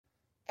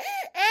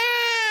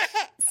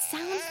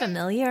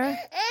familiar?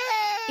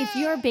 If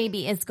your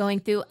baby is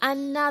going through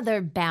another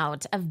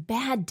bout of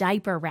bad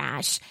diaper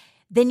rash,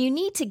 then you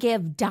need to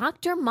give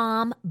Dr.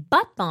 Mom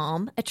Butt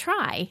Balm a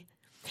try.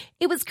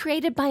 It was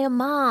created by a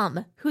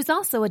mom who's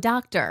also a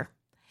doctor.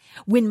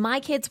 When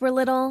my kids were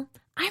little,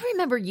 I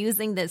remember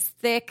using this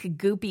thick,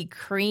 goopy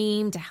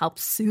cream to help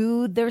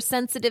soothe their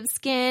sensitive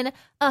skin.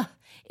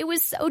 It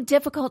was so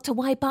difficult to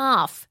wipe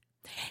off.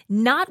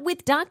 Not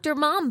with Dr.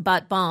 Mom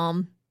Butt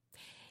Balm.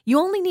 You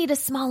only need a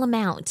small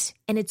amount,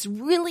 and it's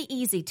really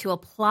easy to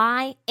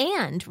apply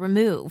and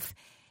remove.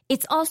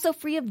 It's also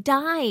free of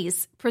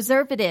dyes,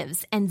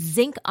 preservatives, and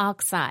zinc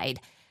oxide,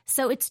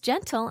 so it's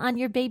gentle on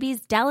your baby's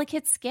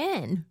delicate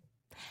skin.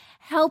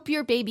 Help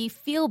your baby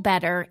feel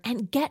better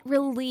and get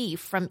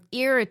relief from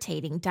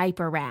irritating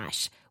diaper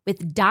rash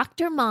with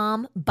Dr.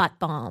 Mom Butt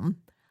Balm.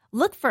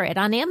 Look for it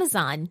on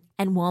Amazon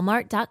and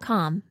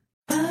Walmart.com.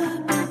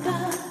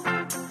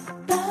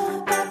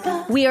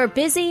 We are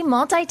busy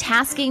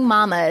multitasking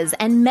mamas,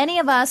 and many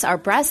of us are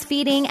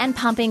breastfeeding and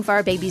pumping for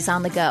our babies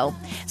on the go.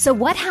 So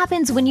what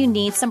happens when you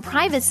need some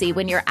privacy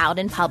when you're out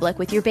in public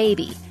with your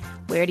baby?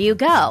 Where do you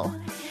go?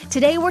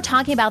 Today, we're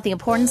talking about the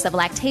importance of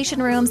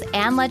lactation rooms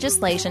and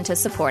legislation to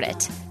support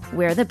it.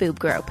 We're the Boob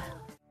Group.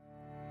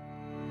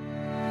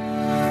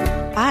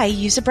 I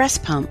use a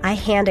breast pump. I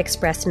hand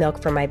express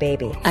milk for my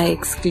baby. I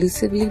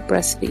exclusively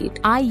breastfeed.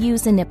 I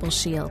use a nipple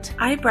shield.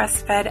 I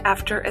breastfed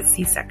after a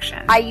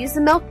C-section. I use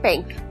a milk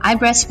bank. I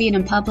breastfeed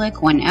in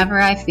public whenever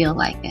I feel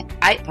like it.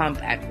 I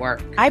pump at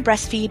work. I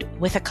breastfeed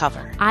with a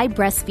cover. I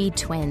breastfeed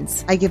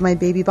twins. I give my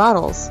baby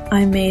bottles.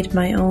 I made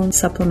my own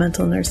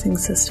supplemental nursing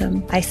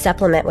system. I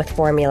supplement with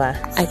formula.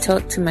 I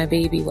talk to my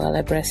baby while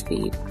I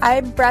breastfeed.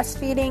 I'm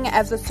breastfeeding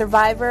as a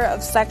survivor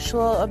of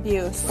sexual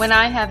abuse. When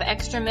I have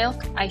extra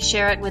milk, I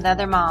share it with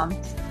other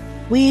moms.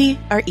 We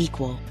are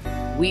equal.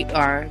 We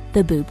are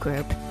the Boob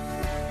Group.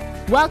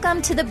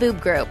 Welcome to the Boob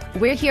Group.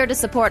 We're here to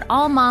support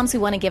all moms who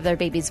want to give their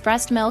babies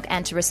breast milk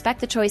and to respect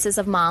the choices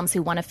of moms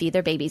who want to feed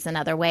their babies in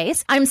other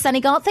ways. I'm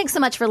Sunny Galt. Thanks so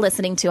much for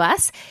listening to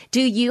us.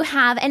 Do you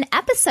have an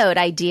episode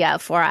idea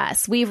for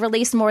us? We've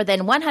released more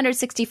than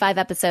 165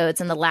 episodes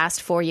in the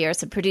last 4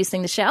 years of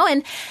producing the show,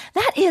 and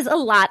that is a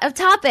lot of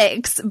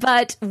topics.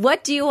 But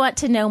what do you want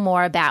to know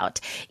more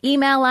about?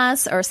 Email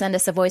us or send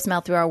us a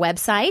voicemail through our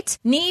website.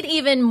 Need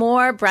even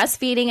more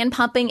breastfeeding and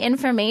pumping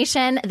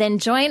information? Then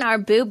join our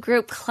Boob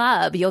Group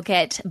Club. You'll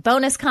get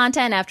bonus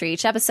content after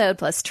each episode,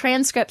 plus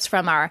transcripts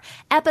from our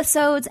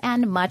episodes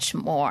and much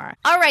more.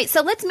 All right,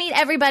 so let's meet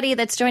everybody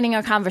that's joining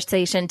our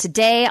conversation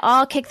today.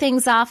 I'll kick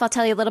things off. I'll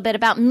tell you a little bit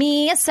about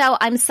me. So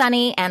I'm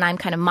Sunny, and I'm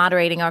kind of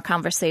moderating our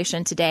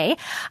conversation today.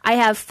 I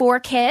have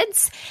 4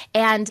 kids,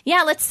 and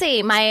let's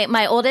see.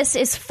 My oldest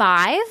is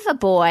 5, a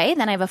boy.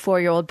 Then I have a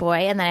 4-year-old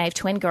boy, and then I have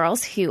twin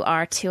girls who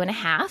are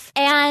 2.5.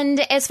 And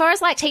as far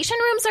as lactation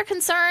rooms are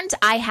concerned,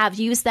 I have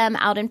used them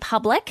out in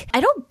public. I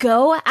don't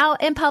go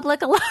out in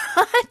public a lot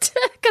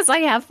because I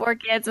have 4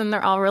 kids and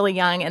they're all really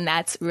young, and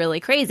that's really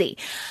crazy.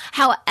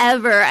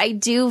 However, I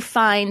do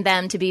find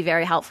them to be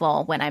very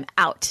helpful when I'm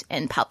out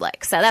in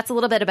public. So that's a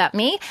little bit about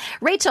me.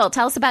 Rachel,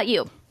 tell us about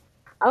you.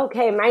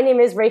 Okay, my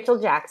name is Rachel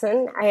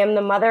Jackson. I am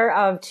the mother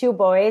of 2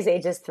 boys,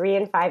 ages 3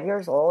 and 5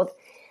 years old.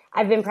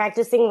 I've been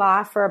practicing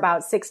law for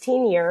about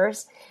 16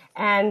 years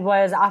and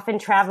was often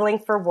traveling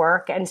for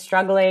work and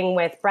struggling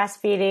with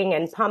breastfeeding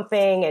and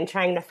pumping and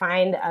trying to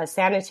find a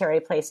sanitary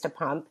place to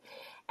pump.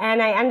 And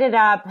I ended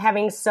up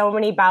having so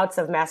many bouts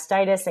of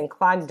mastitis and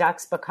clogged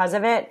ducts because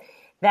of it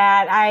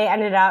that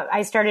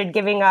I started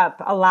giving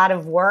up a lot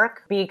of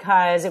work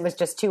because it was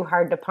just too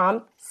hard to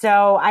pump.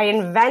 So I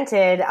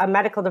invented a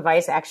medical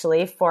device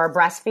actually for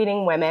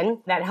breastfeeding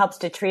women that helps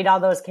to treat all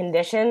those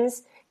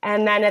conditions.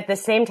 And then at the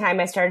same time,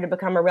 I started to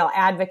become a real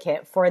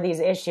advocate for these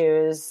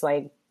issues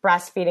like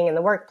breastfeeding in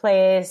the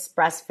workplace,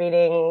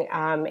 breastfeeding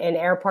in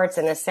airports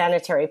in a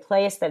sanitary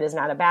place that is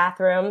not a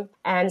bathroom.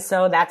 And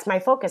so that's my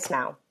focus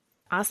now.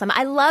 Awesome.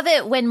 I love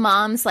it when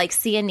moms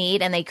see a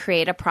need and they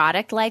create a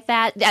product like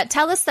that.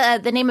 Tell us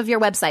the name of your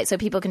website so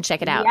people can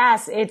check it out.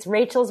 Yes, it's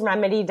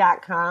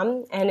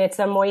rachelsremedy.com, and it's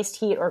a moist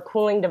heat or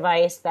cooling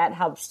device that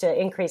helps to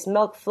increase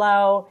milk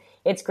flow.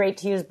 It's great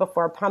to use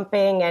before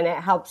pumping, and it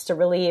helps to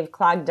relieve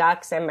clogged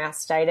ducts and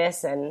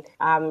mastitis, and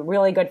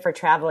really good for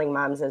traveling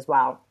moms as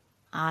well.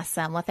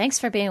 Awesome. Well, thanks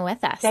for being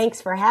with us.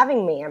 Thanks for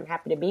having me. I'm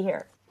happy to be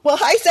here. Well,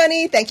 hi,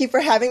 Sunny. Thank you for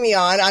having me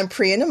on. I'm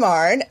Priya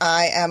Namard.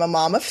 I am a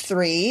mom of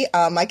 3.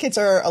 My kids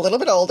are a little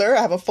bit older.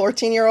 I have a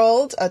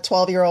 14-year-old, a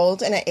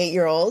 12-year-old, and an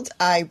 8-year-old.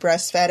 I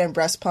breastfed and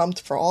breast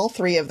pumped for all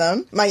 3 of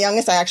them. My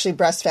youngest, I actually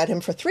breastfed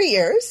him for 3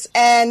 years.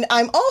 And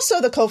I'm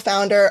also the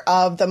co-founder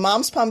of the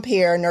Moms Pump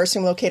Here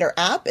Nursing Locator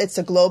app. It's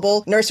a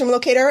global nursing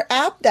locator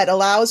app that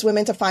allows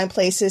women to find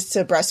places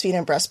to breastfeed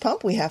and breast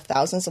pump. We have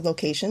thousands of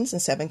locations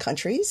in 7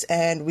 countries.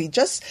 And we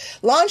just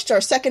launched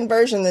our second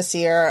version this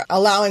year,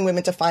 allowing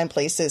women to find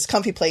places,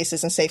 comfy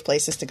places and safe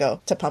places to go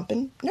to pump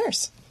and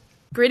nurse.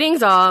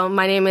 Greetings all.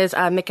 My name is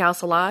Mikhail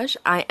Salaj.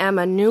 I am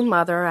a new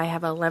mother. I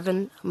have an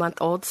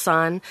 11-month-old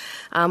son.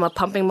 I'm a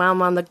pumping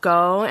mom on the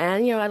go,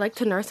 and, I like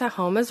to nurse at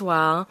home as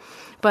well.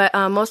 But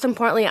most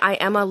importantly, I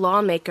am a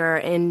lawmaker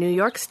in New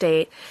York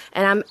State,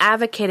 and I'm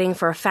advocating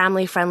for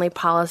family-friendly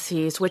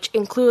policies, which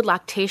include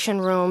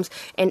lactation rooms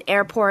in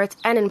airports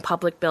and in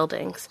public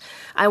buildings.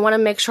 I want to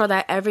make sure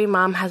that every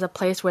mom has a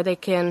place where they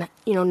can,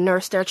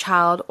 nurse their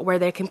child, where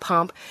they can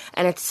pump,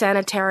 and it's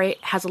sanitary,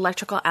 has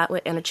electrical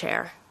outlet, and a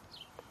chair.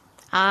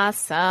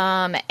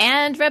 Awesome.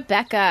 And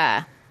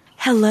Rebecca.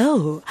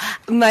 Hello,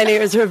 my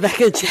name is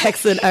Rebecca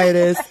Jackson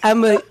Artis.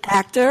 I'm an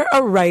actor,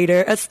 a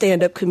writer, a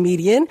stand-up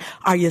comedian.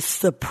 Are you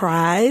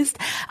surprised?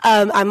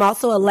 I'm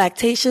also a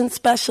lactation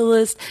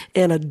specialist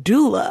and a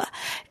doula.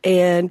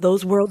 And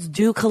those worlds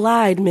do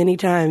collide many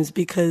times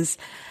because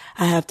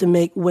I have to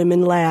make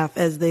women laugh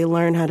as they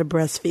learn how to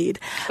breastfeed.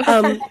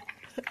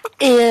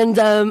 And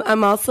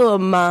I'm also a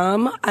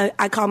mom.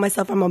 I call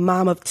myself, I'm a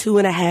mom of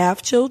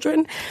 2.5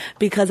 children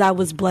because I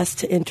was blessed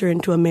to enter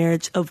into a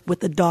marriage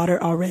with a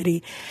daughter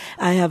already.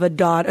 I have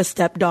a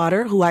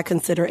stepdaughter who I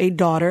consider a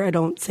daughter. I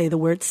don't say the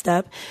word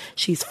step.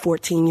 She's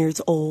 14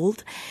 years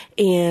old,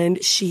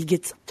 and she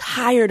gets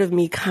tired of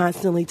me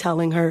constantly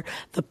telling her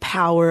the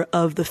power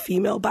of the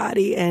female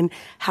body and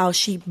how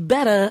she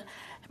better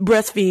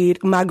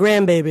breastfeed my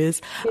grandbabies.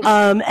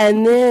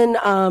 And then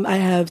I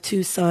have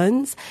 2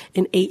 sons,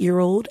 an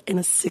 8-year-old and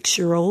a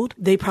 6-year-old.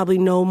 They probably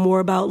know more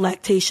about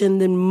lactation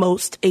than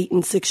most 8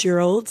 and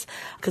 6-year-olds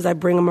because I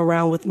bring them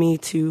around with me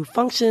to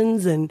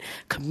functions and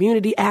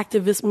community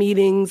activist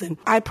meetings. And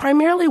I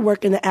primarily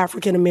work in the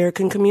African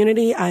American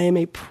community. I am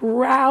a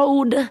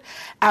proud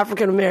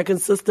African American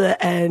sister,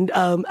 and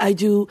I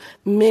do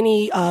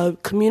many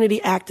community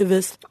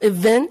activist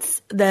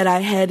events that I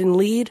head and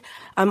lead.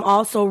 I'm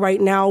also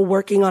right now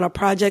working on a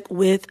project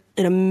with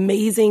an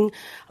amazing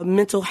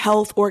mental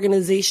health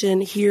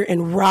organization here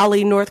in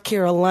Raleigh, North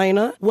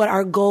Carolina. What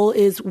our goal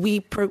is,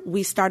 we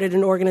started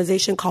an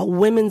organization called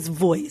Women's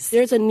Voice.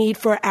 There's a need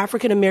for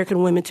African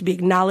American women to be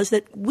acknowledged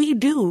that we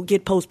do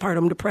get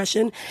postpartum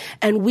depression,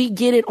 and we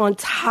get it on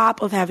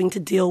top of having to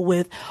deal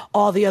with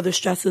all the other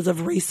stresses of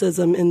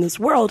racism in this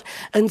world.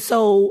 And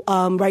so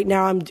right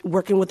now I'm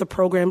working with a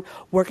program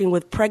working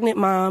with pregnant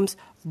moms,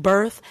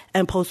 birth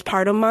and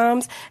postpartum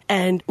moms,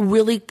 and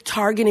really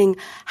targeting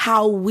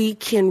how we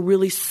can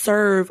really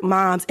serve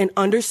moms in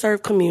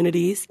underserved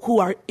communities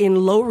who are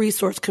in low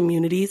resource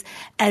communities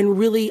and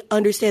really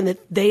understand that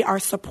they are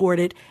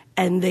supported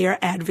and they are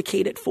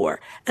advocated for.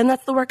 And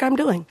that's the work I'm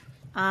doing.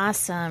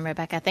 Awesome,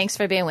 Rebecca. Thanks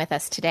for being with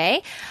us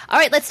today. All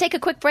right, let's take a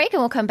quick break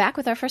and we'll come back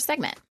with our first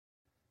segment.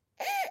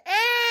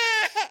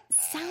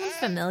 Sounds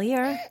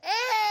familiar?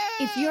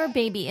 If your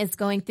baby is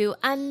going through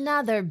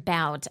another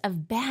bout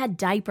of bad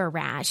diaper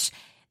rash,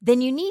 then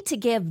you need to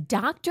give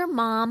Dr.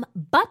 Mom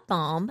Butt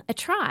Balm a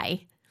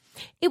try.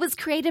 It was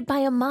created by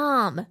a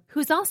mom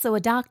who's also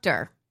a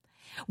doctor.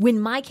 When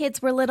my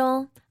kids were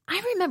little,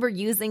 I remember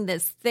using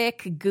this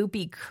thick,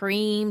 goopy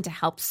cream to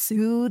help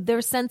soothe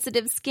their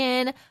sensitive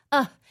skin.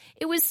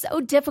 It was so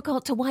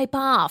difficult to wipe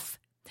off.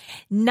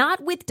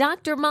 Not with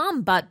Dr.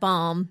 Mom Butt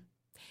Balm.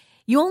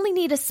 You only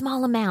need a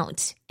small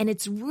amount, and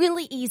it's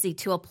really easy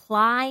to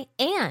apply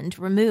and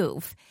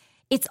remove.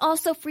 It's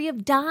also free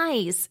of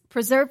dyes,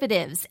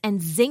 preservatives,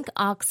 and zinc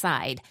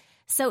oxide,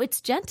 so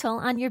it's gentle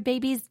on your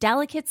baby's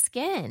delicate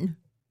skin.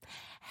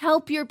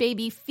 Help your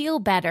baby feel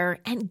better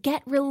and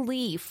get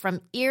relief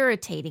from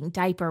irritating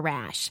diaper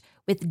rash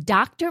with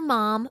Dr.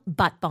 Mom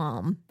Butt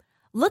Balm.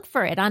 Look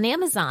for it on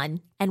Amazon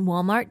and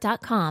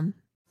Walmart.com.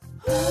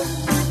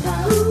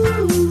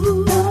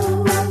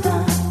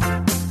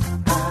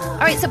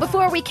 All right, so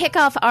before we kick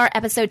off our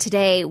episode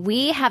today,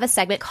 we have a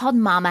segment called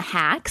Mama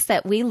Hacks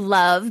that we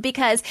love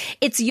because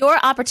it's your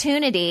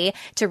opportunity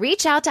to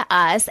reach out to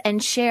us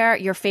and share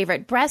your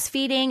favorite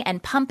breastfeeding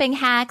and pumping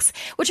hacks,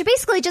 which are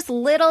basically just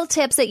little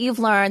tips that you've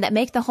learned that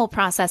make the whole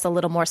process a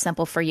little more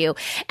simple for you.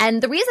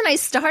 And the reason I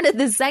started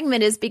this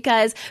segment is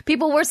because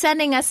people were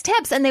sending us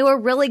tips and they were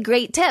really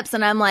great tips.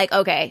 And I'm like,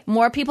 okay,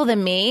 more people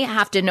than me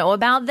have to know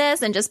about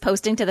this, and just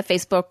posting to the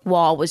Facebook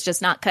wall was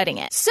just not cutting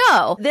it.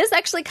 So this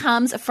actually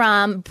comes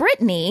from Brittany.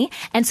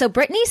 And so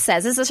Brittany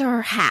says, this is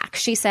her hack.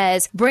 She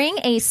says, bring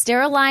a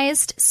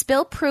sterilized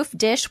spill-proof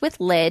dish with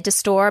lid to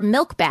store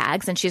milk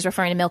bags. And she's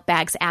referring to milk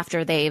bags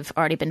after they've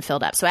already been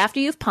filled up. So after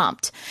you've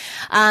pumped.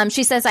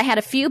 She says, I had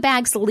a few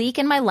bags leak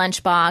in my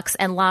lunchbox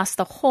and lost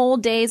the whole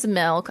day's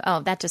milk. Oh,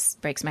 that just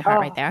breaks my heart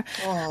right there.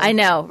 Oh. I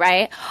know,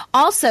 right?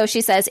 Also,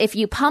 she says, if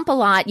you pump a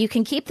lot, you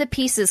can keep the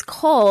pieces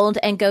cold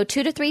and go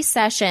 2 to 3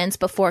 sessions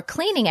before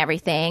cleaning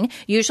everything,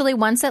 usually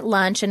once at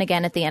lunch and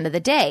again at the end of the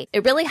day.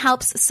 It really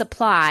helps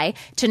supply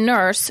to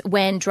nurse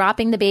when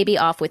dropping the baby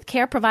off with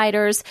care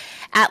providers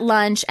at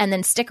lunch, and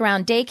then stick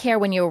around daycare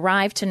when you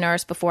arrive to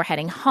nurse before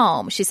heading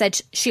home. She said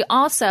she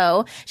has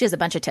a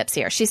bunch of tips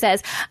here. She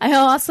says, I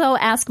also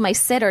ask my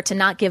sitter to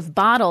not give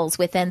bottles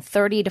within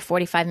 30 to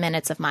 45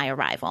 minutes of my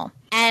arrival.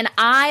 And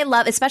I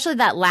love, especially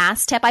that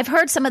last tip. I've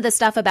heard some of the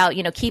stuff about,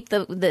 keep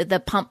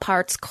the pump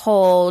parts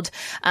cold,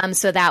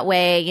 so that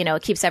way,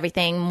 it keeps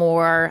everything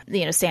more,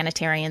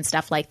 sanitary and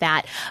stuff like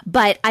that.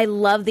 But I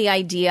love the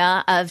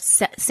idea of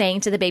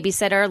saying to the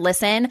babysitter,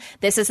 listen,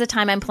 this is the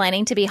time I'm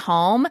planning to be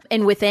home.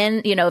 And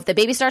within, if the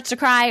baby starts to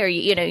cry or,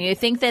 you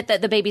think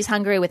that the baby's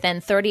hungry within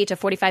 30 to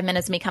 45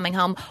 minutes of me coming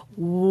home,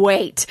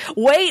 wait,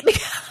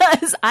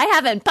 because I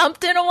haven't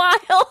pumped in a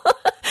while.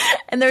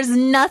 And there's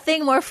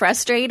nothing more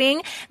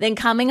frustrating than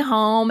coming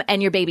home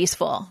and your baby's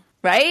full,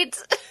 right?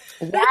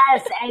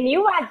 Yes, and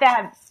you want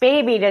that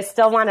baby to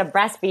still want to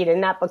breastfeed and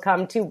not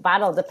become too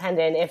bottle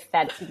dependent if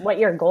that's what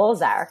your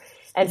goals are.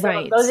 And so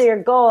if those are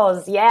your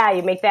goals,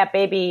 you make that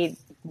baby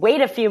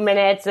wait a few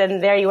minutes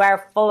and there you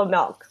are full of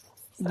milk.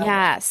 So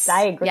yes.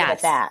 I agree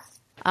with that.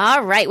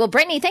 All right. Well,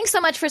 Brittany, thanks so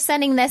much for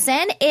sending this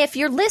in. If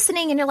you're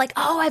listening and you're like,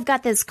 oh, I've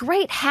got this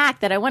great hack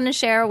that I want to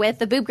share with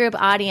the Boob Group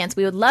audience,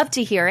 we would love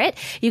to hear it.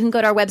 You can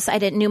go to our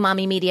website at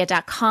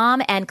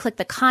newmommymedia.com and click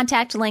the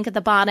contact link at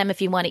the bottom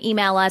if you want to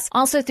email us.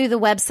 Also through the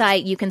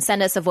website, you can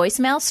send us a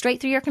voicemail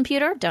straight through your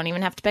computer. Don't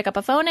even have to pick up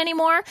a phone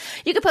anymore.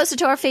 You can post it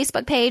to our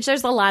Facebook page.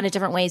 There's a lot of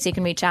different ways you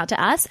can reach out to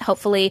us.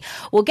 Hopefully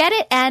we'll get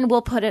it and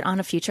we'll put it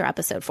on a future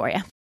episode for you.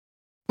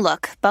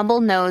 Look,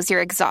 Bumble knows you're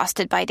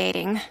exhausted by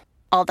dating.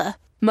 All the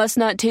must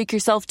not take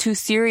yourself too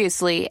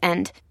seriously,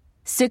 and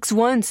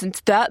 6'1"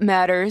 since that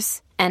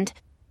matters, and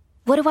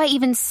what do I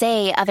even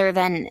say other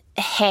than,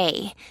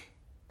 hey?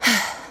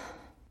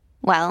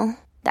 Well,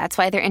 that's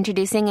why they're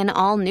introducing an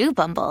all-new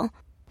Bumble,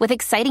 with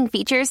exciting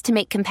features to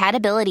make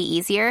compatibility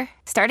easier,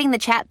 starting the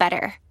chat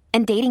better,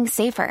 and dating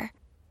safer.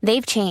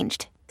 They've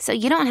changed, so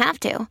you don't have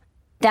to.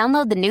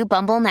 Download the new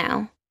Bumble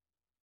now.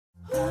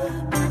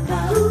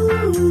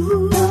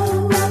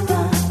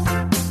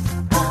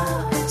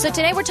 So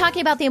today we're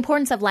talking about the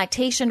importance of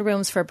lactation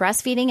rooms for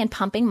breastfeeding and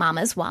pumping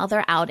mamas while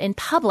they're out in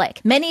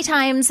public. Many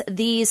times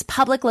these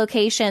public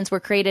locations were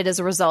created as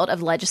a result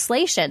of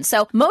legislation.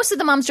 So most of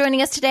the moms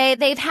joining us today,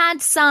 they've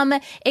had some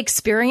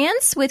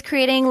experience with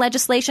creating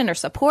legislation or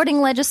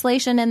supporting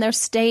legislation in their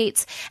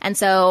states. And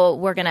so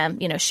we're going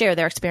to, share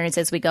their experience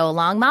as we go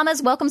along.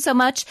 Mamas, welcome so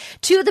much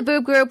to the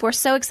Boob Group. We're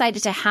so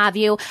excited to have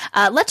you.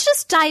 Let's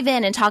just dive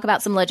in and talk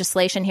about some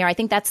legislation here. I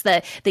think that's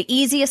the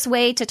easiest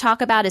way to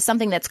talk about is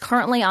something that's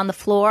currently on the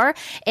floor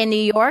in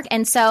New York.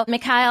 And so,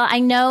 Mikhail,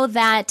 I know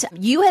that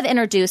you have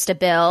introduced a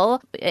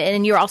bill,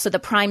 and you're also the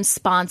prime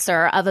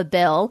sponsor of a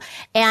bill,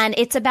 and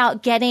it's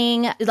about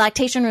getting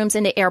lactation rooms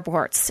into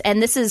airports.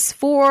 And this is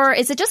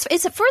is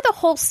it for the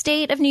whole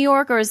state of New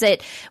York, or is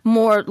it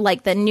more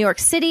like the New York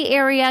City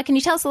area? Can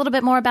you tell us a little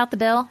bit more about the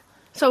bill?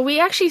 So we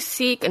actually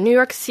New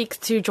York seeks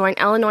to join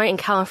Illinois and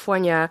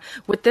California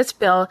with this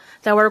bill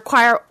that will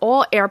require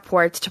all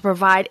airports to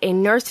provide a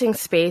nursing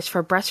space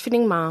for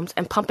breastfeeding moms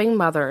and pumping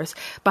mothers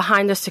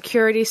behind the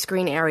security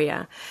screen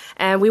area.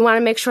 And we want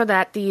to make sure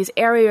that these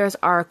areas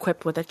are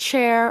equipped with a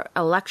chair,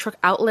 electric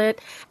outlet,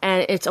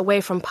 and it's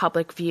away from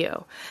public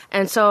view.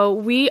 And so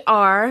we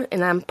are,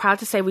 and I'm proud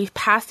to say we've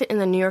passed it in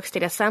the New York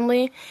State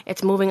Assembly.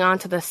 It's moving on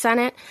to the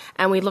Senate,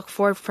 and we look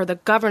forward for the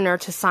governor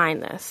to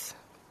sign this.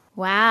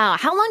 Wow.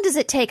 How long does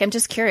it take? I'm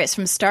just curious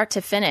from start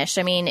to finish.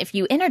 I mean, if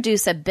you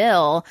introduce a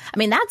bill,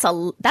 that's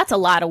a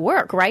lot of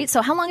work, right?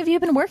 So how long have you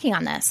been working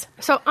on this?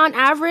 So on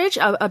average,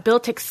 a bill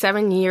takes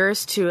 7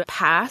 years to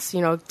pass,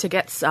 to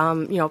get,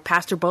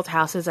 passed through both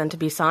houses and to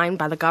be signed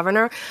by the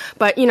governor.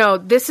 But,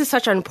 this is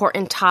such an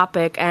important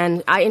topic.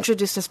 And I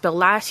introduced this bill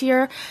last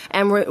year,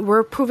 and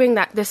we're proving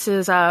that this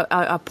is a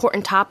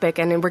important topic,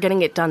 and we're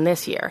getting it done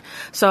this year.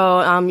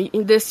 So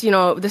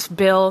this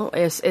bill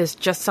is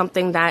just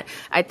something that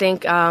I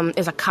think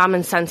is a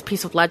common sense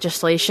piece of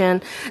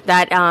legislation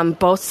that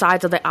both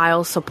sides of the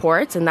aisle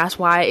supports, and that's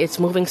why it's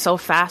moving so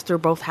fast through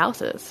both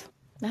houses.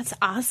 That's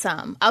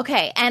awesome.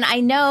 Okay. And I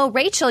know,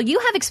 Rachel, you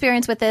have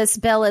experience with this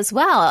bill as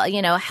well,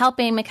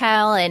 helping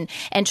Mikhail and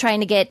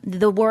trying to get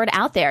the word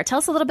out there. Tell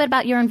us a little bit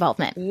about your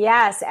involvement.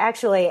 Yes,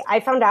 actually,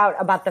 I found out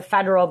about the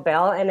federal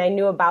bill, and I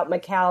knew about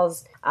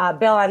Mikhail's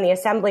bill on the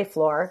assembly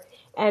floor.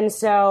 And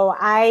so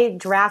I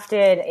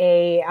drafted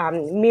a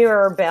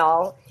mirror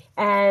bill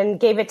and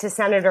gave it to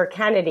Senator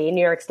Kennedy,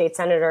 New York State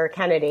Senator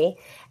Kennedy,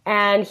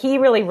 and he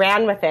really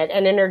ran with it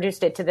and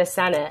introduced it to the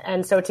Senate.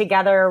 And so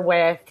together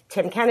with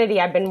Tim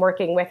Kennedy, I've been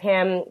working with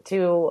him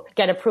to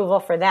get approval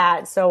for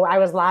that. So I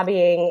was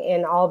lobbying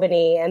in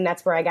Albany, and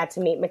that's where I got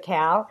to meet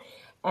Mikhail,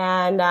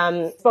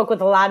 and spoke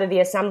with a lot of the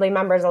assembly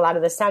members, a lot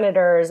of the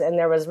senators, and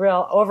there was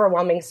real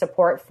overwhelming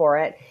support for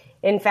it.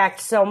 In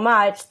fact, so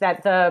much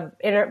that the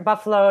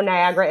Buffalo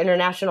Niagara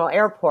International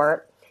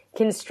Airport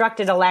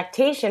constructed a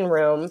lactation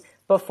room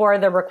before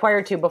they're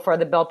required to, before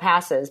the bill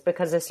passes,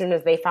 because as soon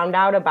as they found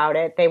out about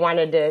it, they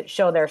wanted to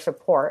show their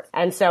support.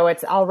 And so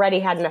it's already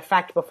had an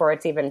effect before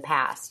it's even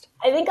passed.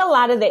 I think a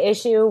lot of the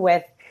issue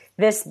with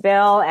this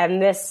bill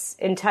and this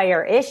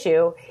entire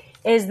issue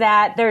is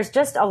that there's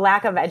just a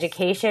lack of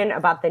education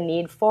about the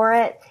need for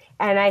it.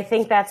 And I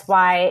think that's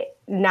why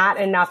not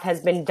enough has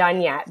been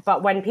done yet.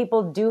 But when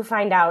people do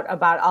find out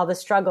about all the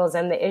struggles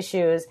and the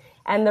issues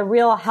and the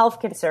real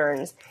health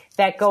concerns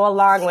that go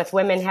along with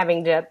women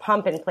having to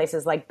pump in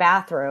places like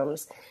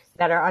bathrooms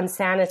that are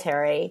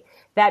unsanitary,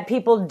 that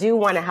people do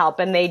want to help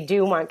and they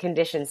do want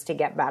conditions to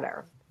get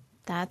better.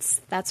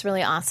 That's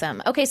really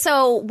awesome. Okay,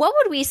 so what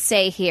would we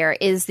say here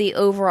is the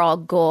overall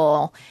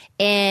goal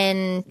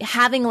in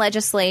having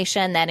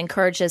legislation that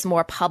encourages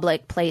more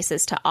public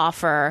places to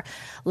offer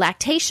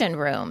lactation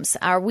rooms?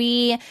 Are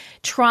we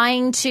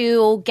trying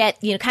to get,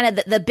 kind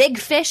of the big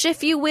fish,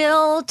 if you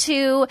will,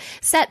 to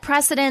set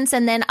precedents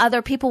and then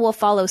other people will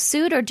follow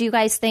suit? Or do you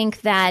guys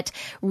think that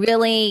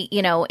really,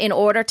 in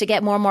order to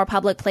get more and more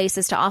public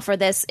places to offer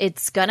this,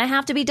 it's going to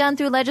have to be done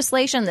through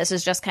legislation? This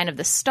is just kind of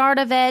the start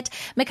of it.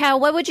 Mikhail,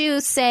 what would you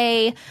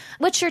say?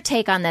 What's your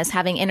take on this,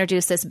 having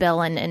introduced this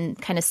bill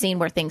and kind of seen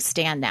where things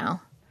stand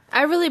now?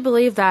 I really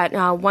believe that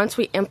once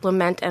we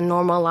implement and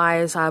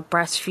normalize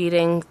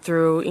breastfeeding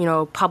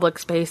through, public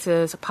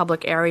spaces,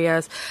 public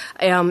areas,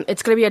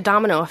 it's going to be a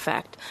domino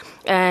effect.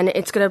 And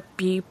it's going to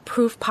be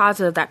proof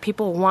positive that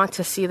people want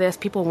to see this,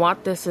 people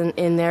want this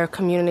in their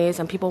communities,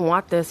 and people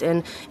want this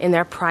in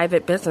their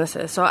private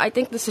businesses. So I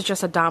think this is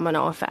just a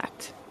domino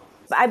effect.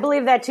 I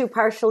believe that too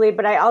partially,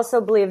 but I also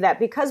believe that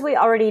because we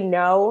already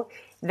know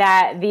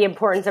that the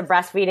importance of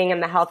breastfeeding and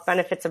the health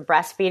benefits of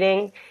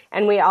breastfeeding.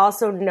 And we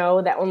also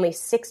know that only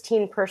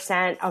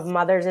 16% of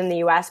mothers in the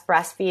U.S.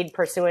 breastfeed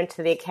pursuant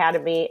to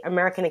the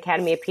American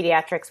Academy of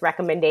Pediatrics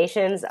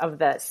recommendations of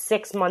the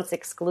 6 months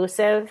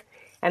exclusive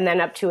and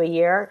then up to a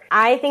year.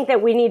 I think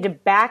that we need to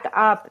back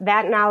up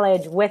that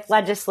knowledge with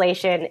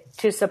legislation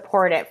to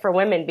support it for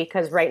women,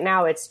 because right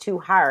now it's too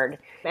hard.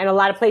 And a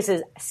lot of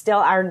places still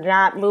are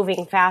not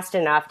moving fast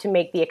enough to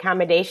make the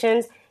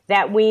accommodations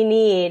that we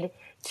need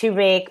to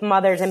make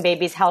mothers and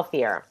babies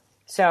healthier.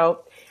 So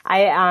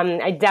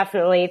I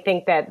definitely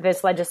think that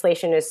this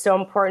legislation is so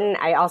important.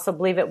 I also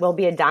believe it will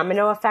be a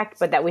domino effect,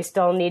 but that we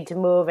still need to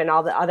move and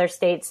all the other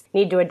states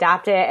need to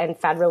adopt it, and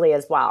federally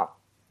as well.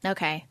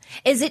 Okay.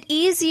 Is it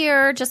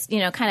easier, just,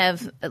 kind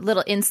of a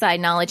little inside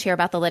knowledge here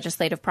about the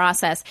legislative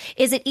process,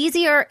 is it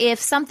easier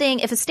if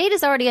a state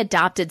has already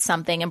adopted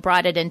something and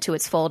brought it into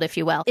its fold, if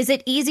you will, is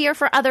it easier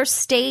for other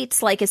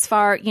states, like as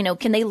far,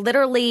 can they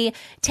literally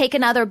take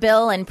another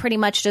bill and pretty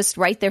much just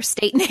write their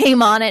state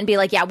name on it and be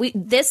like, yeah,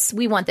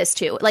 we want this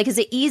too? Like, is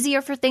it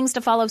easier for things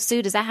to follow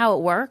suit? Is that how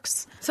it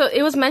works? So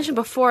it was mentioned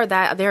before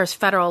that there's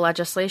federal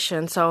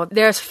legislation. So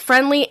there's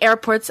Friendly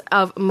Airports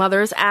of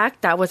Mothers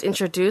Act that was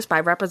introduced by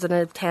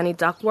Representative Tanny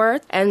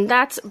Duckworth, and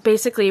that's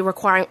basically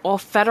requiring all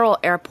federal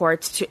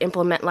airports to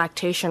implement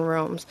lactation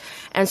rooms.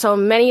 And so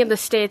many of the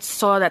states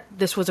saw that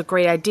this was a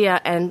great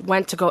idea and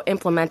went to go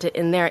implement it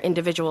in their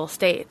individual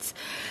states.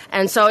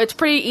 And so it's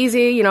pretty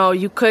easy,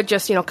 you could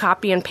just,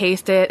 copy and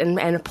paste it and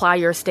apply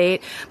your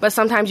state, but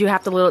sometimes you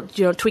have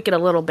to tweak it a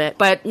little bit.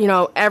 But,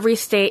 every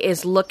state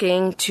is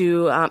looking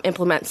to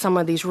implement some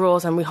of these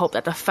rules, and we hope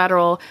that the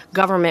federal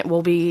government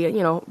will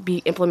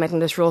be implementing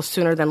this rule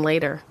sooner than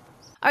later.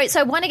 All right,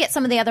 so I want to get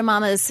some of the other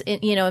mamas,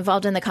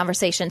 involved in the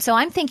conversation. So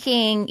I'm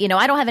thinking,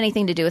 I don't have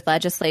anything to do with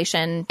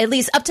legislation, at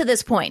least up to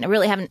this point. I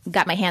really haven't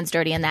got my hands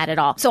dirty in that at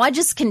all. So I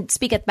just can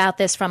speak about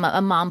this from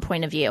a mom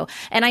point of view.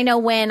 And I know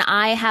when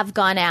I have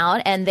gone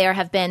out, and there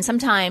have been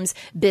sometimes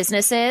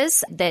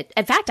businesses that,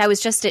 in fact, I was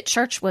just at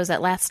church, was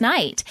it last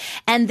night?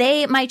 And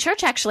my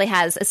church actually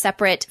has a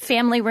separate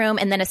family room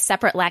and then a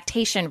separate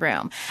lactation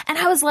room. And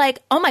I was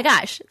like, oh my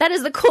gosh, that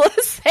is the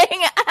coolest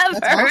thing ever.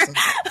 That's awesome.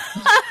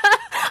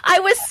 I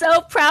was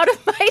so proud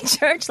of my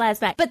church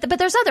last night. But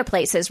there's other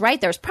places, right?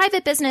 There's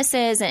private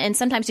businesses, and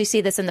sometimes you see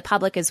this in the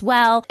public as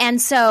well.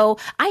 And so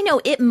I know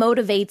it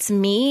motivates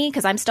me,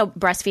 because I'm still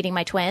breastfeeding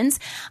my twins.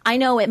 I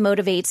know it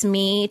motivates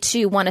me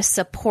to want to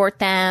support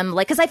them,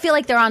 because I feel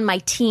like they're on my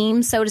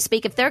team, so to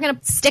speak. If they're going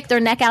to stick their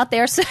neck out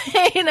there, so,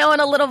 in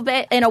a little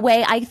bit, in a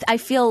way, I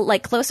feel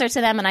like closer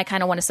to them, and I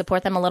kind of want to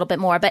support them a little bit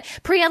more. But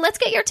Priya, let's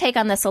get your take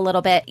on this a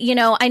little bit.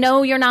 I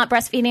know you're not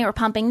breastfeeding or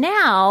pumping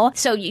now,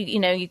 so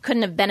you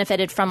couldn't have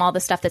benefited from all the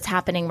stuff that's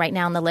happening right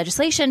now in the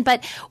legislation,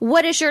 but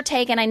what is your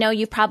take? And I know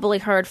you've probably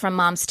heard from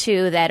moms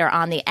too that are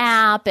on the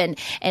app, and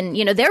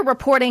they're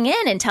reporting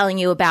in and telling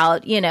you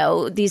about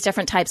these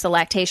different types of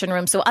lactation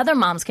rooms, so other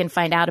moms can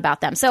find out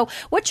about them. So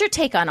what's your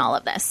take on all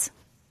of this?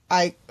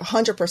 I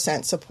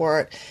 100%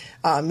 support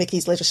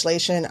Mickey's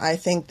legislation. I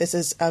think this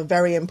is a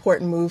very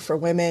important move for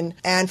women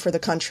and for the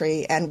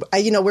country. And,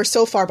 we're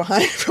so far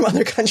behind from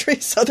other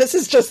countries. So this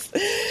is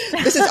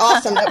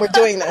awesome that we're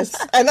doing this.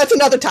 And that's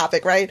another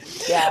topic, right?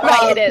 Yeah,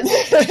 right, it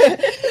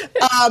is.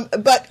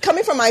 But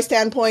coming from my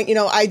standpoint,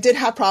 I did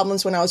have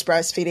problems when I was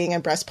breastfeeding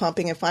and breast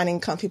pumping and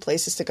finding comfy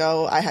places to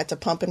go. I had to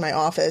pump in my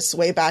office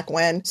way back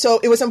when. So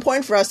it was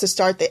important for us to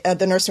start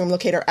the Nursing Room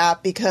Locator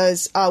app,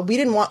 because we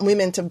didn't want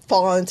women to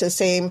fall into the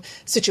same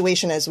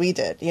situation as we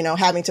did,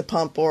 having to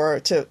pump or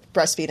to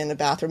breastfeed in the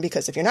bathroom,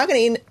 because if you're not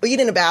going to eat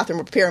in a bathroom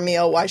or prepare a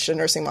meal, why should a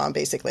nursing mom,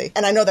 basically?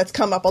 And I know that's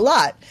come up a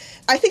lot.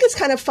 I think it's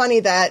kind of funny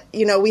that,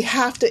 we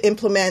have to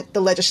implement the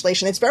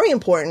legislation. It's very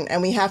important,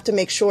 and we have to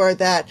make sure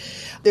that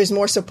there's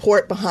more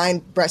support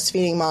behind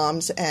breastfeeding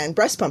moms and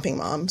breast pumping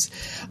moms.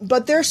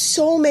 But there's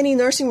so many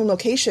nursing room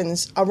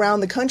locations around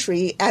the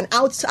country and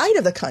outside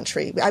of the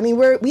country. I mean,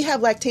 we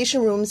have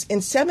lactation rooms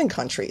in 7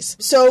 countries.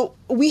 So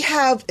we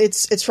have,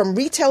 it's from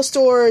retail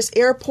stores,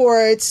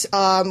 airports,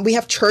 we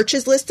have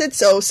churches listed.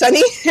 So,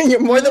 Sunny, you're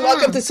more than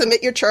welcome to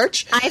submit your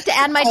church. I have to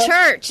add my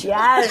church.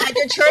 Yes. Add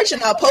your church,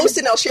 and I'll post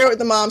it and I'll share it with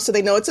the moms so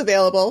they know it's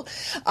available.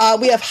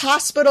 We have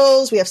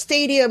hospitals, we have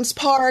stadiums,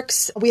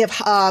 parks, we have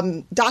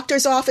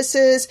doctor's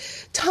offices,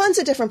 tons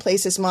of different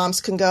places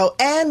moms can go.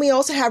 And we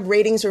also have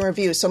ratings and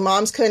reviews, so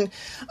moms can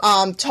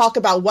talk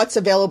about what's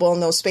available in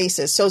those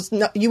spaces. So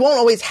you won't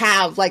always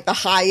have like the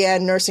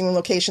high-end nursing room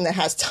location that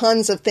has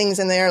tons of things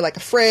in there, like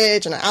a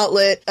fridge and an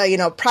outlet,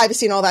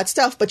 privacy and all that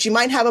stuff. But you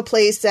might have a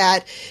place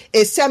that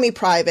is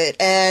semi-private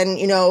and,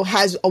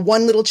 has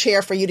one little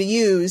chair for you to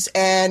use,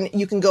 and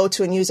you can go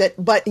to and use it.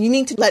 But you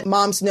need to let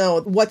moms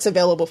know what's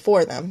available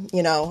for them,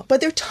 But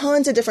there are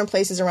tons of different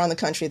places around the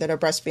country that are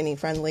breastfeeding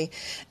friendly.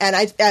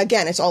 And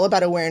again, it's all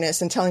about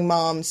awareness and telling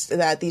moms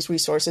that these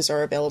resources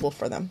are available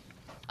for them.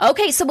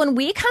 Okay, so when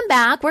we come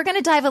back, we're going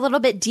to dive a little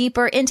bit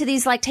deeper into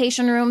these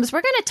lactation rooms.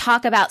 We're going to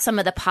talk about some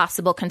of the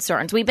possible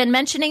concerns. We've been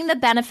mentioning the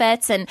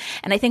benefits, and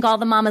I think all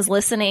the mamas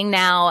listening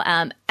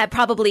now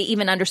probably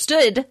even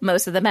understood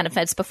most of the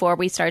benefits before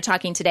we started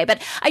talking today.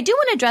 But I do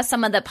want to address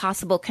some of the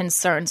possible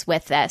concerns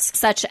with this,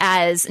 such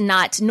as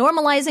not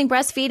normalizing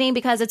breastfeeding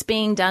because it's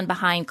being done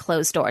behind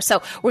closed doors.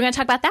 So we're going to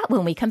talk about that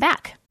when we come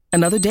back.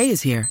 Another day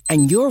is here,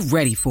 and you're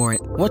ready for it.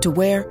 What to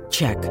wear?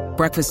 Check.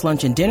 Breakfast,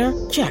 lunch, and dinner?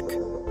 Check.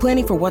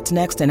 Planning for what's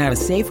next and how to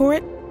save for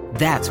it?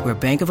 That's where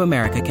Bank of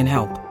America can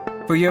help.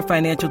 For your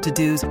financial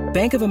to-dos,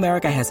 Bank of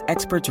America has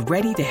experts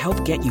ready to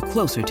help get you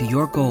closer to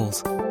your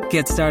goals.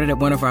 Get started at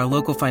one of our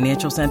local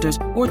financial centers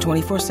or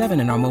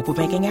 24/7 in our mobile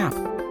banking app.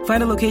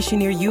 Find a location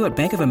near you at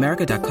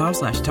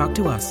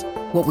bankofamerica.com/talktous.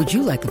 What would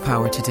you like the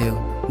power to do?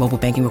 Mobile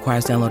banking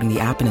requires downloading the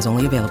app and is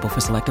only available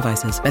for select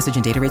devices. Message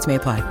and data rates may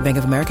apply. Bank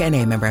of America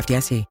NA, member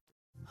FDIC.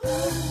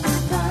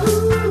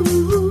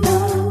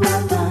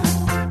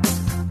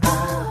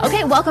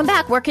 Okay, welcome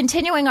back. We're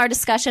continuing our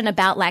discussion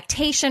about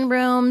lactation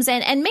rooms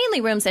and mainly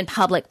rooms in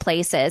public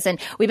places. And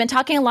we've been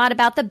talking a lot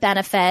about the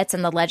benefits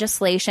and the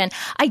legislation.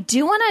 I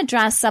do want to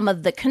address some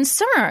of the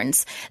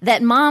concerns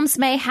that moms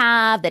may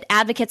have, that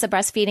advocates of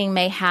breastfeeding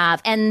may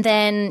have. And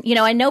then,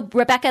 I know,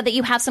 Rebecca, that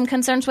you have some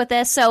concerns with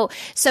this. So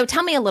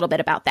tell me a little bit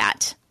about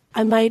that.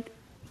 I might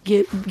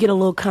get a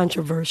little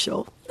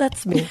controversial.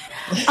 That's me.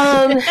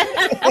 And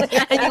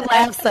you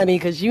laugh, Sunny,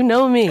 because you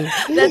know me.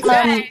 That's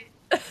right.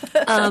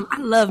 I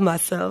love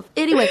myself.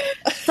 Anyway,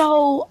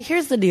 so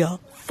here's the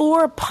deal.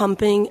 For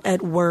pumping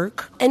at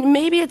work, and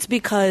maybe it's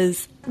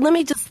because, let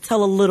me just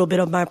tell a little bit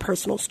of my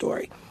personal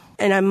story,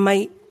 and I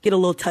might get a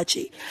little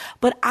touchy,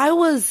 but I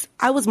was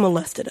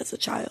molested as a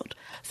child.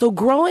 So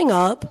growing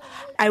up,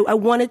 I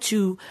wanted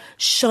to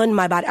shun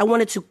my body. I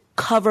wanted to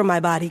cover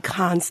my body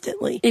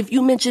constantly. If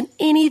you mention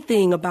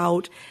anything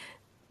about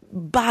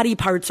body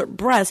parts or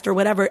breast or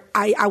whatever,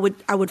 I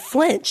would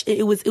flinch.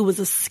 It was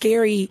a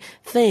scary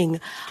thing.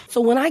 So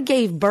when I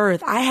gave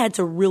birth, I had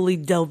to really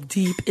delve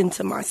deep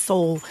into my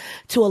soul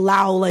to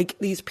allow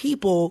these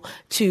people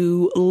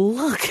to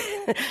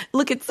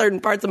look at certain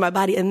parts of my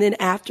body. And then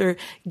after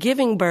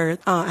giving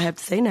birth, I have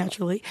to say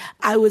naturally,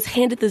 I was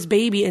handed this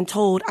baby and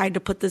told I had to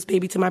put this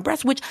baby to my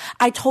breast, which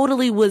I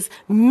totally was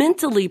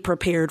mentally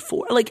prepared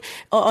for,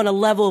 on a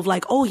level of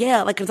oh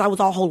yeah, cause I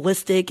was all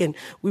holistic and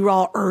we were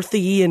all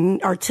earthy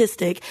and artistic.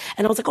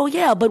 And I was like, oh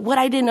yeah, but what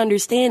I didn't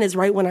understand is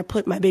right when I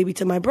put my baby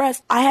to my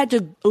breast, I had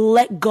to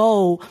let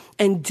go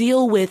and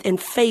deal with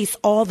and face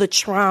all the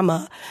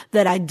trauma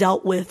that I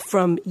dealt with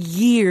from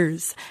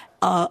years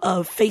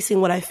of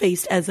facing what I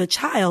faced as a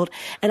child.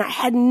 And I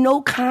had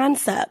no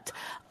concept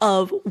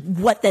of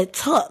what that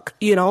took,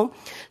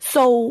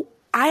 So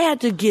I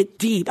had to get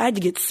deep. I had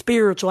to get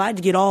spiritual. I had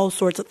to get all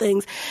sorts of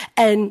things.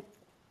 And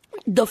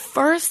the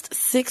first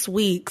 6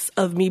 weeks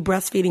of me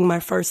breastfeeding my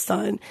first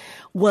son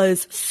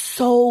was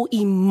so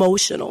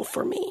emotional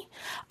for me,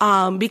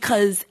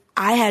 because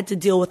I had to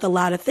deal with a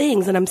lot of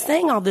things. And I'm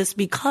saying all this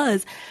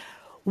because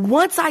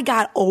once I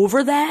got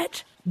over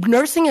that,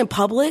 nursing in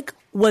public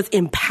was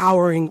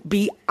empowering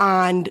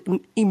beyond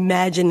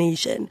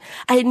imagination.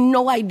 I had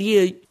no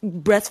idea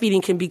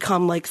breastfeeding can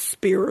become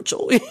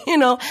spiritual,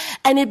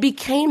 and it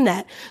became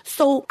that.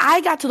 So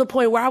I got to the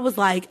point where I was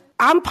like,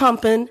 I'm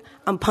pumping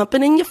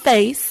in your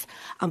face.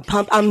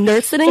 I'm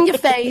nursing in your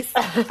face.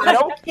 I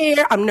don't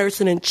care. I'm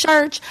nursing in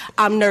church.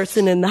 I'm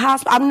nursing in the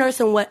hospital. I'm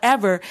nursing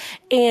whatever.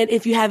 And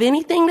if you have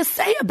anything to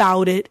say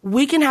about it,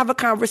 we can have a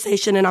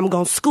conversation and I'm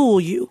going to school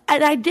you.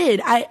 And I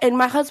did. And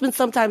my husband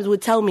sometimes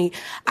would tell me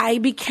I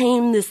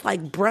became this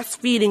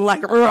breastfeeding,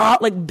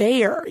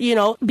 bear,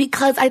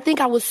 because I think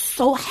I was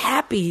so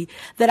happy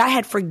that I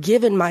had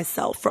forgiven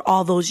myself for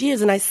all those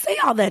years. And I say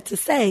all that to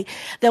say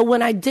that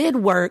when I did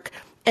work,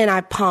 and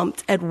I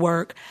pumped at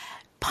work.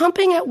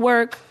 Pumping at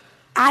work,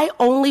 I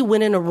only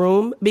went in a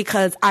room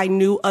because I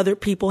knew other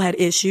people had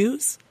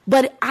issues.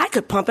 But I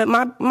could pump at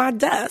my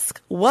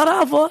desk,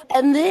 whatever.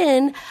 And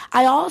then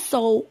I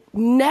also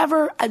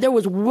there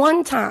was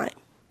one time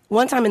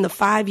in the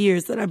 5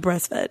 years that I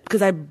breastfed,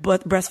 because I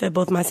breastfed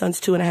both my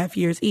sons 2.5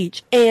 years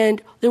each.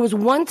 And there was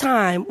one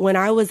time when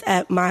I was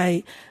at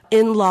my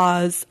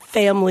in-laws'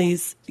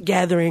 family's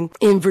gathering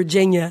in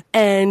Virginia,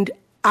 and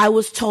I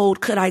was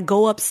told, could I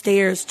go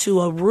upstairs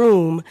to a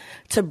room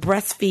to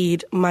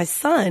breastfeed my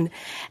son?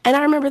 And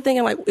I remember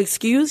thinking, like,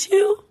 excuse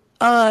you?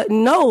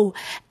 No.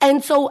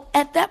 And so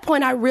at that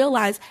point, I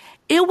realized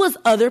it was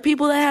other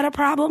people that had a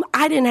problem.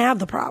 I didn't have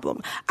the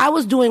problem. I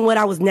was doing what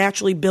I was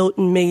naturally built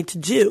and made to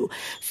do.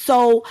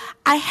 So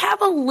I have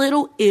a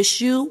little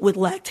issue with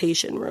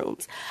lactation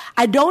rooms.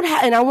 And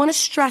I want to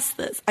stress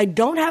this, I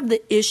don't have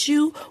the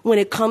issue when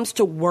it comes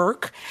to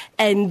work,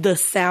 and the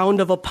sound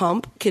of a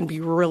pump can be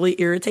really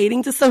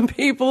irritating to some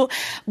people.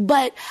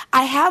 But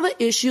I have an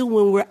issue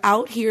when we're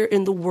out here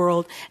in the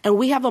world and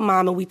we have a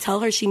mom and we tell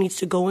her she needs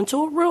to go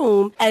into a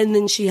room and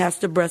then she has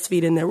to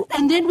breastfeed in there.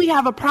 And then we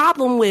have a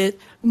problem with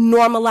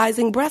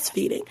normalizing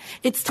breastfeeding.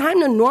 It's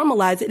time to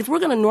normalize it. If we're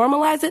going to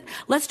normalize it,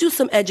 let's do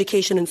some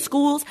education in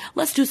schools,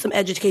 let's do some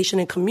education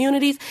in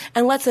communities,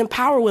 and let's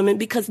empower women,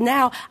 because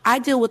now I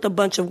deal with a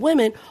bunch of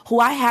women who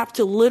I have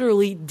to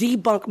literally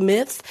debunk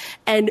myths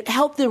and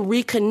help them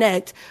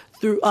reconnect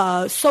through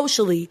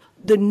socially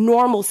the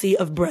normalcy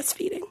of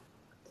breastfeeding.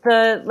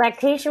 The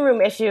lactation room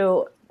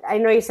issue, I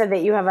know you said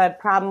that you have a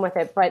problem with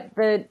it, but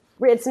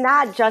it's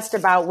not just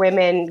about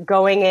women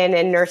going in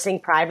and nursing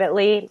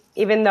privately,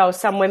 even though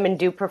some women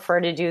do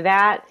prefer to do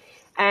that.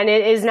 And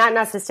it is not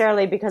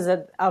necessarily because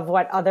of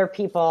what other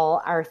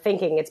people are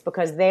thinking. It's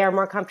because they are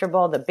more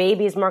comfortable, the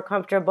baby's more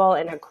comfortable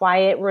in a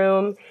quiet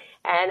room.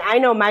 And I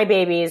know my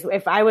babies,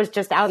 if I was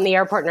just out in the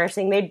airport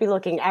nursing, they'd be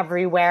looking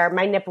everywhere.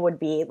 My nipple would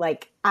be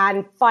like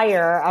on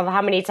fire of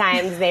how many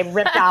times they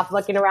ripped off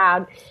looking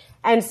around.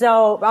 And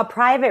so a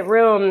private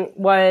room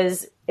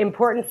was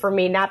important for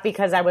me, not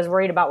because I was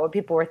worried about what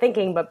people were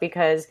thinking, but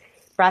because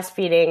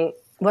breastfeeding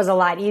was a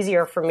lot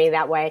easier for me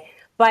that way.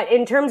 But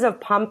in terms of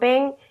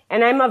pumping,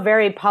 and I'm a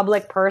very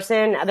public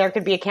person, there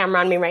could be a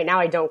camera on me right now,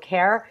 I don't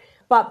care.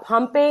 But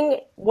pumping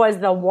was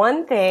the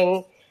one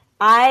thing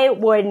I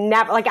would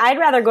never, like, I'd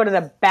rather go to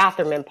the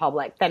bathroom in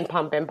public than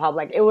pump in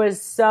public. It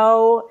was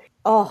so,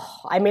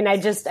 I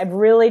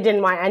really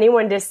didn't want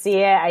anyone to see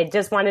it. I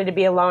just wanted to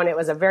be alone. It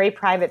was a very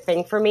private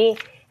thing for me.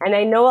 And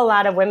I know a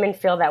lot of women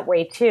feel that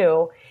way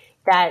too,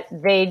 that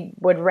they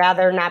would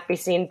rather not be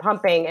seen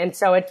pumping. And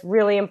so it's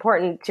really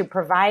important to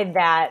provide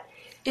that.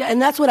 Yeah,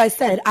 and that's what I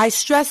said. I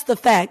stress the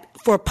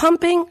fact for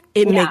pumping,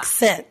 it makes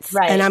sense.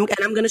 Right. And I'm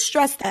going to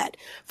stress that.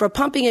 For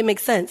pumping, it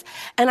makes sense.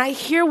 And I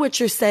hear what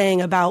you're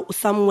saying about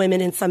some women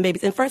and some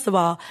babies. And first of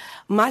all,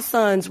 my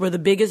sons were the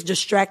biggest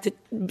distracted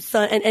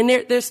son. And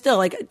they're still,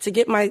 like, to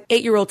get my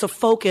 8-year-old to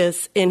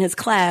focus in his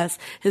class,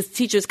 his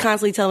teacher's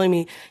constantly telling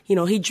me,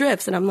 he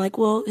drifts. And I'm like,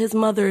 well, his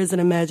mother is an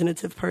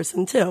imaginative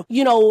person too.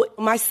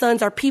 My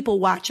sons are people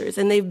watchers,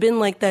 and they've been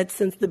like that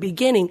since the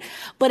beginning.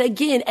 But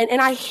again,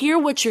 and I hear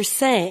what you're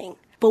saying.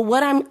 But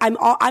what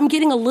I'm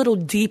getting a little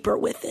deeper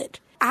with it.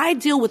 I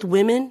deal with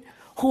women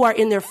who are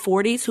in their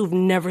 40s who've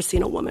never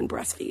seen a woman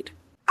breastfeed.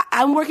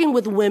 I'm working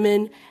with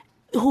women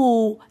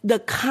who the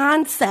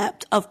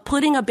concept of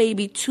putting a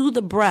baby to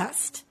the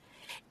breast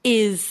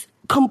is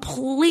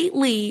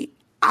completely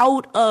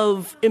out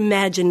of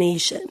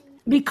imagination,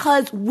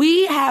 because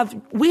we have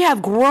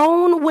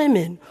grown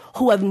women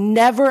who have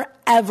never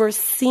ever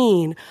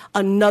seen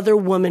another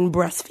woman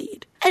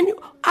breastfeed. And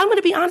I'm going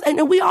to be honest,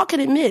 and we all can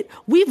admit,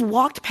 we've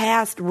walked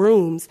past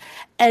rooms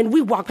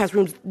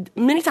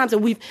many times,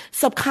 and we've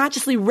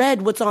subconsciously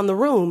read what's on the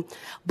room,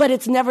 but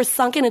it's never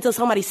sunk in until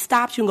somebody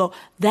stops you and go,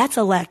 that's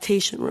a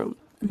lactation room.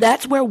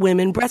 That's where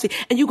women breastfeed.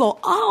 And you go,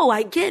 oh,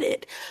 I get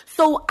it.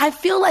 So I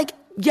feel like,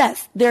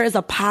 yes, there is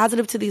a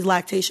positive to these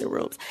lactation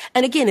rooms.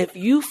 And again, if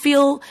you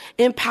feel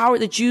empowered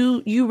that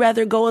you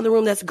rather go in the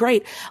room, that's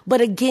great.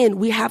 But again,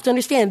 we have to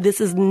understand this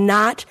is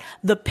not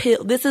the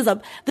pill. This is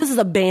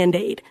a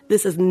Band-Aid.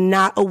 This is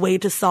not a way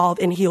to solve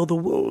and heal the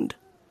wound.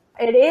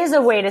 It is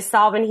a way to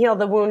solve and heal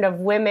the wound of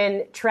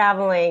women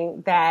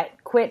traveling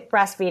that quit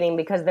breastfeeding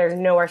because there's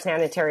nowhere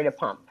sanitary to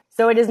pump.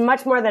 So it is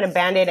much more than a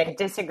Band-Aid. I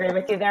disagree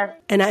with you there.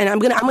 And I'm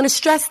gonna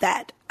stress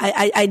that.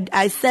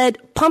 I said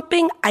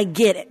pumping, I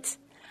get it.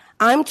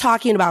 I'm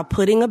talking about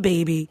putting a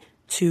baby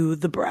to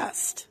the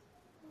breast.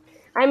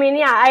 I mean,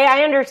 yeah,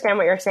 I understand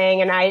what you're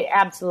saying, and I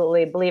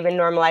absolutely believe in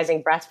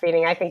normalizing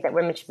breastfeeding. I think that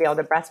women should be able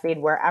to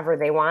breastfeed wherever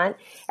they want,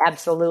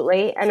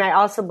 absolutely. And I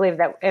also believe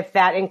that if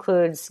that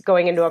includes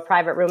going into a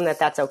private room,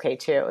 that's okay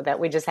too, that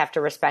we just have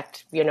to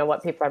respect,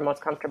 what people are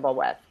most comfortable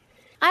with.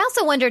 I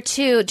also wonder,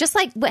 too, just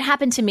like what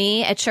happened to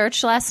me at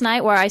church last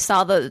night where I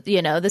saw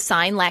the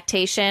sign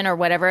lactation or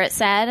whatever it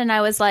said. And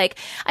I was like,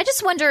 I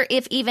just wonder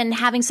if even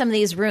having some of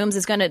these rooms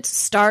is going to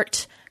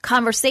start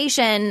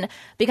conversation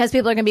because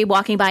people are going to be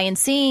walking by and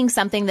seeing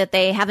something that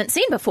they haven't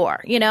seen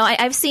before. You know,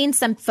 I've seen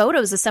some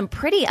photos of some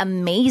pretty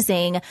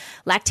amazing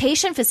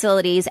lactation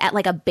facilities at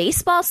like a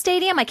baseball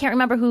stadium. I can't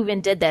remember who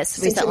even did this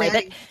recently,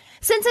 but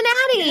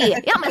Cincinnati.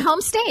 Yeah, my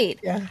home state.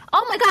 Yeah.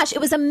 Oh my gosh, it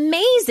was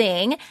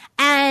amazing.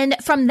 And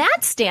from that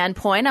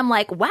standpoint, I'm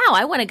like, wow,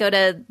 I want to go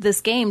to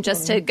this game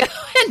just to go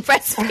and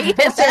breastfeed in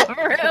the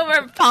room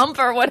or pump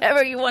or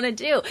whatever you want to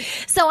do.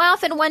 So I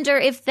often wonder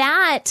if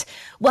that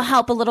will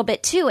help a little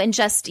bit too, and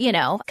just, you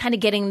know, kind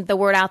of getting the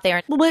word out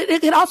there. But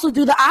it could also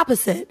do the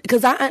opposite,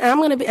 because I'm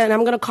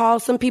going to call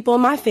some people in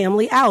my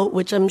family out,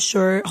 which I'm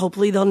sure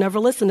hopefully they'll never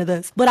listen to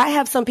this. But I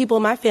have some people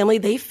in my family,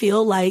 they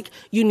feel like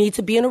you need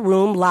to be in a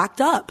room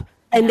locked up.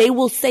 And they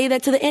will say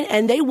that to the end,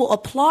 and they will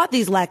applaud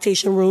these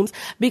lactation rooms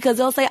because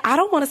they'll say, I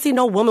don't want to see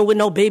no woman with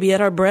no baby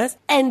at her breast.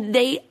 And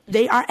they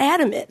are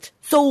adamant.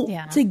 So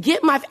to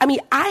get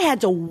I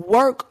had to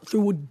work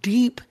through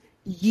deep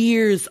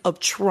years of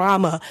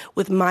trauma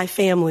with my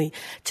family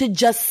to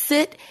just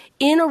sit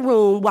in a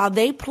room while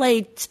they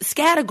played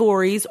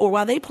categories or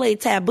while they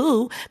played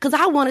taboo, because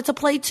I wanted to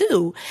play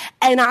too.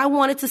 And I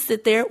wanted to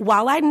sit there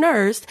while I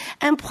nursed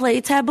and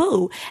play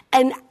taboo.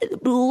 And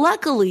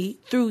luckily,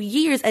 through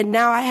years, and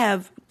now I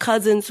have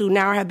cousins who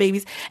now have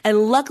babies,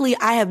 and luckily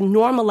I have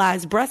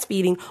normalized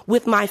breastfeeding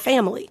with my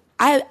family.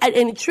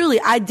 And truly,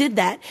 I did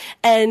that.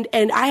 And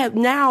I have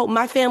now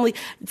my family,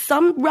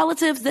 some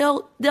relatives,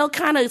 they'll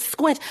kind of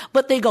squinch,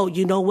 but they go,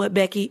 you know what,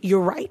 Becky, you're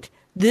right.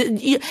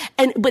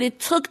 But it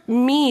took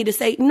me to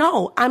say,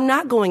 no, I'm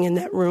not going in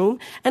that room,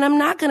 and I'm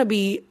not going to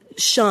be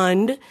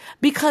shunned,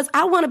 because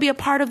I want to be a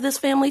part of this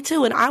family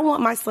too, and I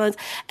want my sons,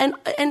 and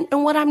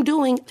what I'm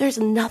doing, there's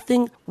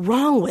nothing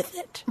wrong with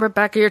it.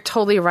 Rebecca, you're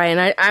totally right,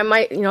 and I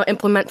might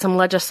implement some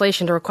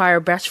legislation to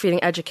require breastfeeding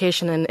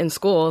education in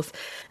schools,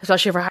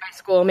 especially for high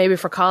school, maybe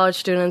for college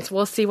students.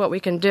 We'll see what we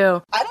can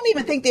do. I don't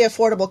even think the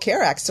Affordable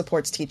Care Act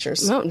supports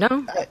teachers. No.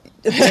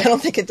 I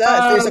don't think it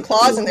does. There's a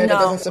clause in there that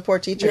doesn't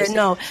support teachers.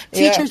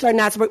 Teachers are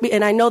not supposed,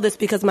 and I know this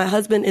because my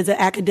husband is an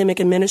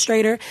academic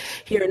administrator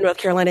here in North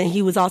Carolina, and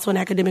he was also an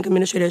academic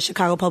administrator at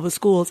Chicago Public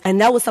Schools. And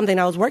that was something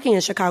I was working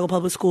in Chicago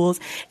Public Schools,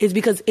 is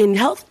because in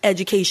health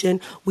education,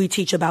 we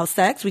teach about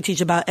sex, we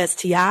teach about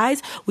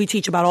STIs, we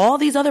teach about all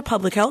these other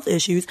public health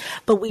issues,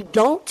 but we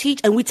don't teach,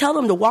 and we tell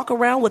them to walk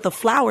around with a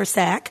flour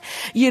sack,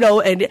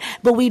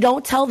 but we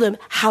don't tell them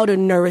how to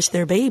nourish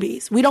their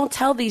babies. We don't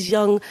tell these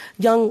young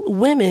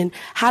women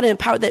how to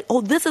empower that,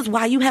 this is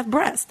why you have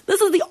breasts.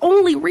 This is the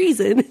only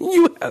reason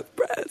you have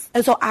breasts.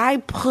 And so I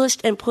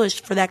pushed and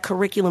pushed for that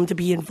curriculum to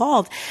be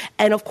involved.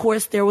 And of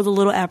course, there was a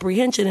little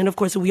apprehension. And of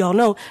course, we all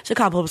know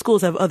Chicago Public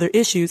Schools have other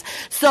issues.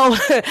 So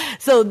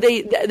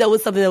that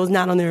was something that was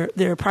not on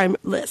their prime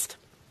list.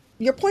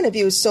 Your point of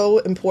view is so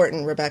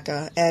important,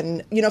 Rebecca.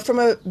 And, from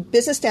a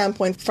business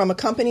standpoint, from a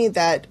company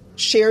that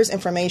shares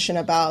information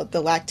about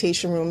the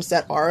lactation rooms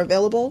that are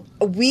available,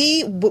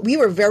 we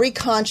were very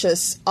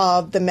conscious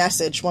of the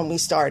message when we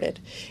started.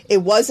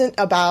 It wasn't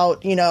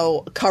about,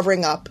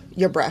 covering up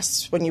your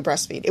breasts when you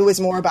breastfeed. It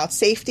was more about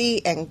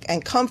safety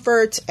and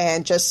comfort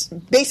and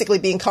just basically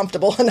being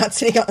comfortable and not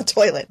sitting on the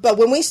toilet. But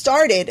when we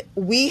started,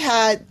 we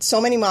had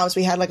so many moms.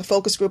 We had like a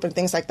focus group and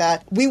things like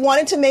that. We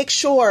wanted to make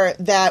sure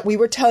that we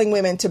were telling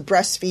women to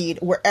breastfeed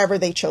wherever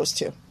they chose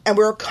to. And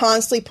we were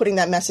constantly putting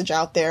that message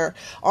out there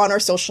on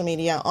our social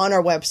media, on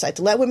our website,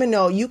 to let women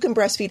know you can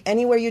breastfeed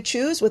anywhere you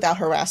choose without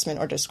harassment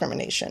or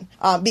discrimination,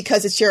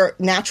 because it's your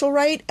natural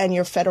right and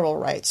your federal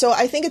right. So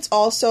I think it's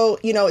also,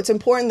 it's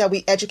important that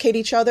we educate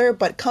each other,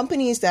 but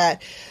companies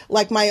that,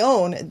 like my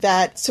own,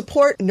 that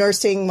support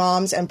nursing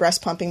moms and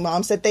breast pumping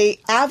moms, that they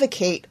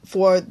advocate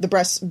for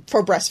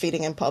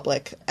breastfeeding in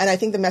public. And I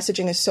think the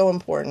messaging is so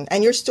important.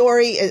 And your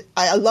story,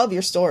 I love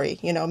your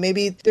story.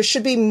 Maybe there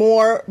should be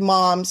more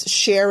moms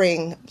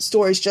sharing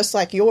stories just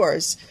like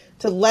yours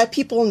to let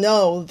people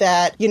know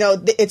that,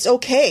 it's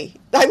okay.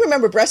 I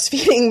remember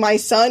breastfeeding my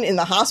son in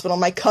the hospital,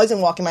 my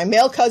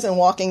male cousin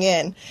walking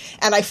in,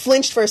 and I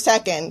flinched for a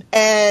second,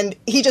 and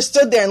he just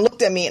stood there and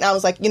looked at me, and I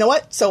was like, you know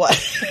what? So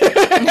what? You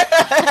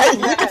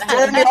can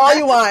stare at me all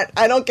you want.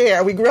 I don't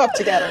care. We grew up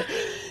together.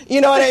 You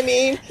know what I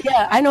mean?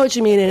 Yeah, I know what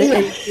you mean.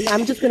 And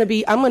I'm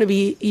going to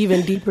be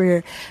even deeper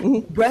here.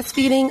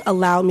 Breastfeeding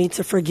allowed me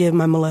to forgive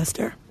my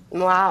molester.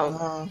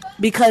 Wow.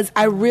 Because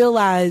I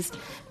realized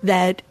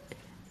that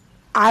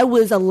I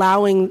was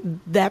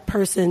allowing that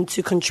person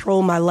to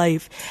control my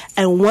life.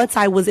 And once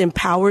I was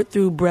empowered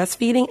through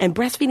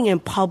breastfeeding in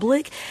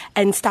public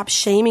and stopped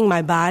shaming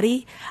my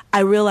body, I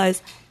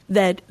realized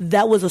that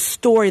was a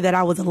story that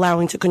I was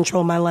allowing to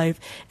control my life,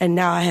 and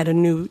now I had a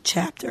new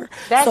chapter.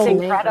 That's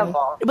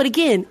incredible. But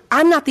again,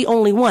 I'm not the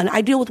only one. I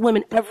deal with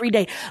women every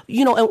day.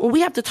 And we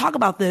have to talk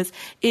about this,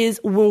 is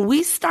when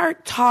we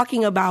start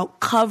talking about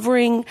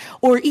covering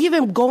or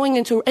even going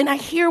into, and I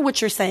hear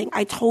what you're saying.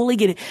 I totally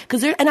get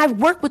it. And I've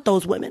worked with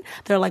those women.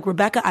 They're like,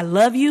 Rebecca, I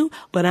love you,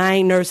 but I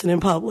ain't nursing in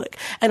public.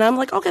 And I'm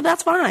like, okay,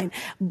 that's fine.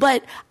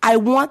 But I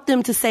want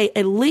them to say,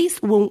 at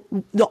least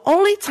the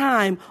only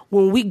time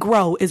when we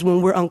grow is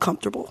when we're uncomfortable.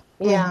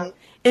 Yeah.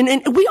 And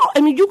we all,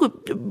 I mean, you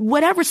could,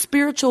 whatever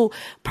spiritual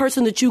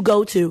person that you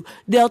go to,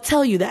 they'll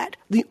tell you that.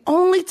 The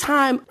only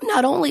time,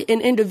 not only an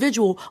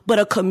individual, but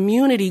a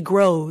community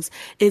grows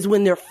is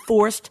when they're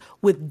forced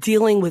with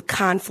dealing with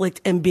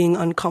conflict and being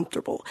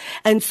uncomfortable.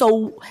 And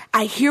so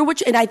I hear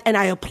what you, and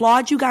I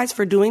applaud you guys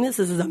for doing this.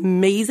 This is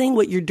amazing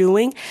what you're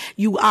doing.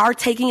 You are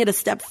taking it a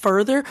step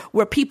further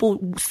where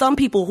some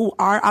people who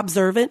are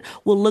observant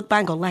will look back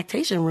and go,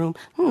 lactation room.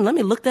 Let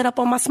me look that up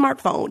on my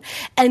smartphone.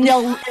 And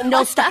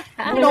they'll stop,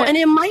 and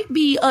it might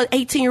be an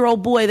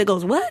 18-year-old boy that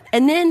goes, what?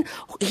 And then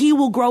he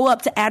will grow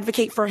up to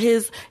advocate for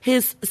his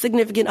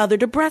significant other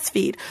to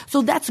breastfeed.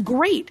 So that's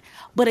great.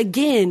 But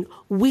again,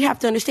 we have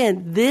to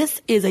understand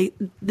this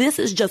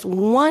is just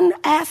one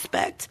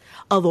aspect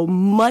of a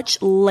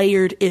much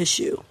layered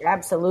issue.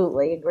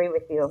 Absolutely. Agree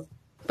with you.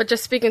 But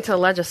just speaking to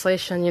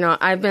legislation,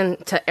 I've been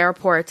to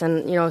airports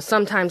and,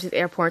 sometimes these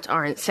airports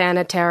aren't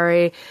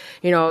sanitary,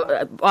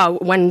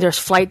 when there's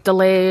flight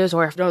delays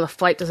or if the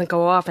flight doesn't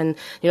go off and,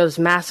 there's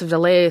massive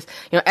delays,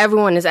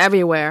 everyone is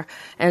everywhere.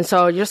 And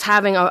so just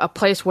having a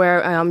place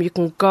where you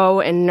can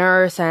go and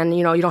nurse and,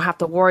 you don't have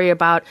to worry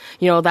about,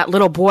 that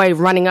little boy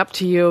running up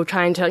to you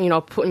trying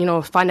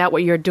to, find out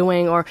what you're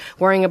doing or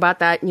worrying about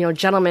that,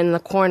 gentleman in the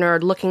corner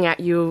looking at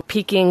you,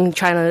 peeking,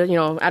 trying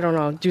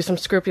to, do some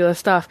scrupulous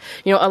stuff.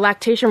 A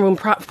lactation room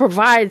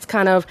provides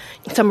kind of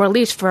some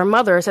release for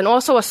mothers and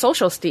also a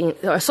social scene.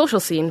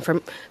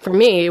 For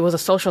me, it was a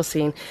social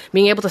scene.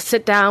 Being able to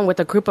sit down with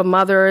a group of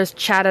mothers,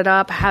 chat it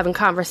up, having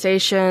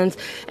conversations,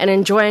 and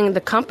enjoying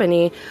the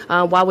company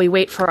while we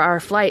wait for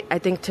our flight, I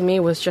think to me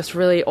was just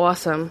really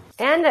awesome.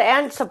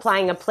 And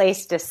supplying a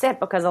place to sit,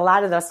 because a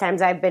lot of those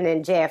times I've been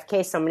in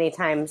JFK so many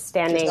times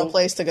standing. There's no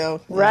place to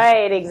go.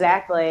 Right,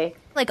 exactly.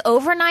 Like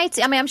overnights,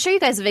 I mean, I'm sure you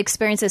guys have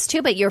experienced this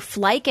too, but your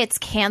flight gets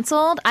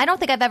canceled. I don't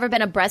think I've ever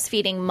been a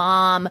breastfeeding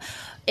mom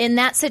in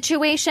that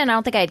situation. I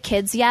don't think I had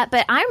kids yet,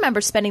 but I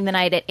remember spending the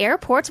night at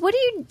airports. What do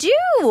you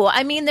do?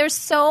 I mean, there's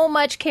so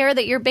much care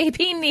that your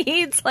baby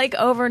needs, like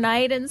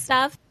overnight and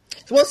stuff.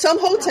 Well, some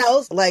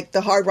hotels, like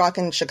the Hard Rock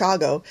in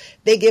Chicago,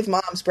 they give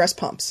moms breast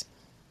pumps.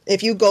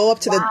 If you go up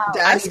to the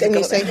desk and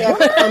you say,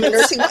 I'm a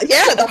nursing mom.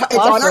 Yeah, it's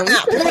on our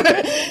app.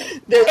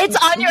 It's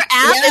on your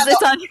app? Yeah, Is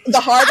it on your the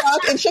Hard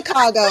Rock in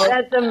Chicago.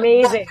 That's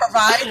amazing.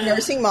 Provide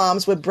nursing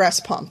moms with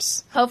breast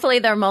pumps. Hopefully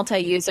they're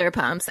multi-user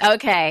pumps.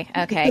 Okay,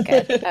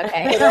 good.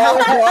 Okay. There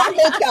are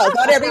hotels,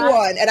 not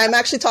everyone. And I'm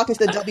actually talking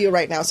to the W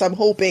right now, so I'm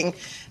hoping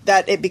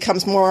that it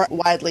becomes more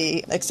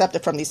widely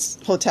accepted from these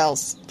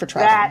hotels for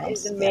traveling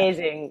moms. That is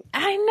amazing. Yeah.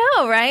 I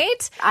know,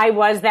 right? I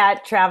was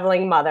that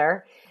traveling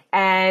mother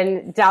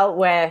and dealt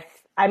with,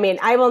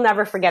 I will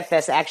never forget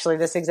this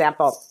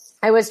example.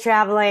 I was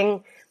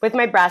traveling with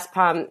my breast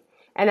pump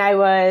and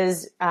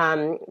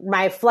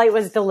my flight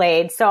was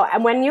delayed. So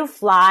when you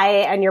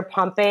fly and you're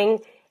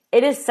pumping,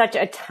 it is such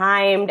a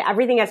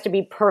everything has to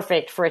be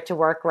perfect for it to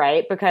work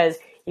right, because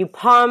you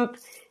pump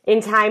in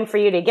time for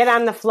you to get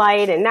on the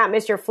flight and not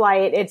miss your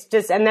flight. It's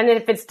just, and then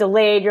if it's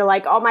delayed, you're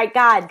like, oh my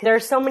God,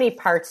 there's so many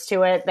parts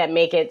to it that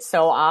make it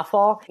so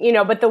awful,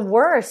 but the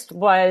worst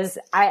was,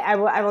 I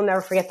will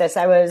never forget this.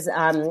 I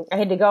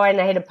had to go in,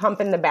 I had to pump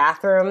in the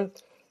bathroom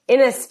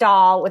in a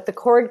stall with the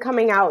cord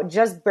coming out,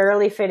 just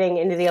barely fitting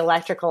into the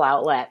electrical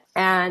outlet.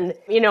 And,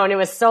 and it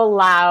was so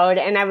loud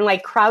and I'm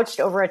like crouched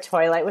over a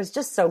toilet. It was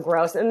just so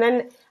gross. And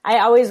then I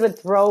always would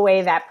throw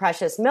away that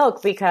precious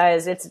milk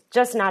because it's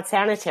just not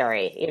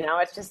sanitary.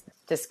 It's just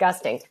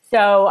disgusting.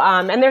 So,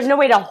 and there's no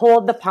way to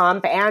hold the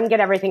pump and get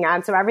everything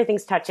on. So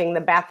everything's touching the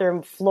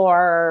bathroom floor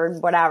or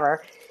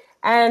whatever.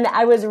 And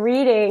I was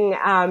reading,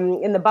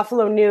 in the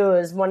Buffalo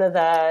News, one of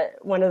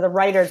the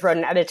writers wrote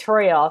an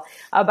editorial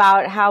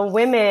about how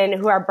women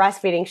who are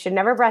breastfeeding should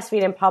never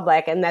breastfeed in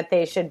public and that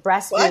they should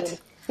breastfeed.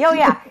 Oh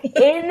yeah.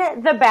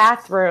 In the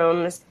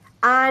bathrooms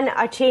on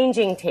a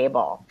changing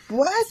table.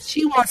 What?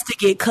 She wants to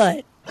get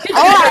cut. Oh,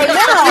 I know.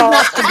 She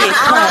wants to get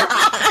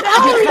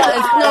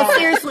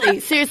cut. No,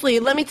 seriously,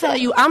 let me tell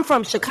you, I'm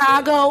from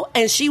Chicago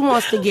and she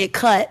wants to get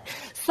cut.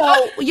 So,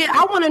 yeah,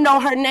 I want to know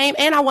her name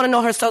and I want to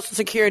know her social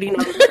security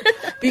number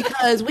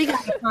because we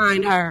got to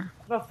find her.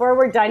 Before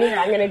we're done here,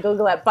 I'm going to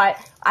Google it. But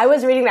I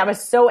was reading that. I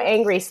was so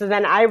angry. So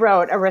then I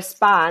wrote a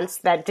response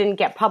that didn't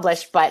get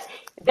published, but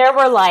there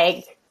were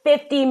like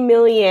 50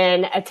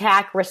 million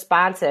attack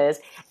responses.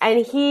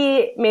 And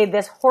he made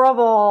this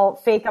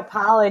horrible fake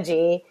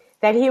apology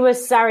that he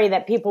was sorry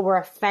that people were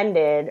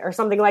offended or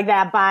something like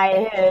that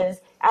by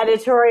his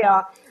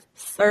editorial.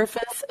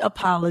 Surface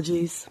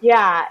apologies.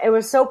 Yeah, it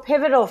was so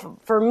pivotal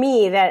for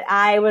me that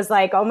I was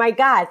like, oh my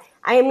God,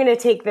 I am going to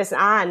take this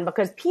on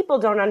because people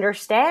don't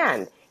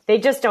understand. They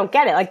just don't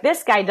get it. Like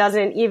this guy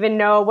doesn't even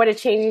know what a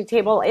changing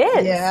table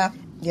is.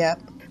 Yeah.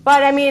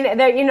 But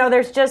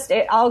there's just,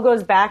 it all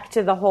goes back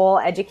to the whole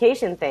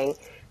education thing.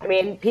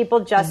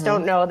 People just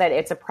don't know that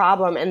it's a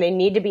problem and they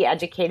need to be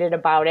educated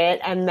about it.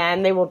 And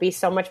then they will be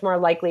so much more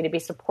likely to be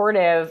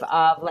supportive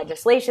of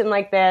legislation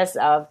like this,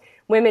 of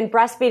women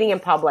breastfeeding in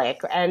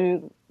public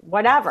and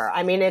whatever.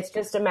 It's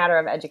just a matter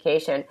of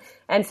education.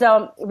 And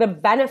so the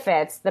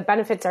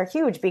benefits are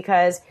huge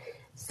because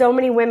so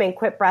many women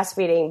quit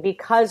breastfeeding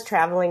because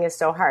traveling is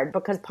so hard,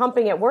 because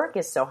pumping at work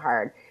is so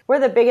hard. We're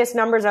the biggest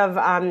numbers of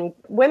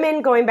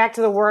women going back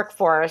to the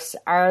workforce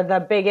are the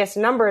biggest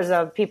numbers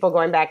of people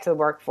going back to the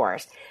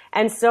workforce.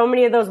 And so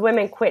many of those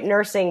women quit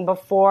nursing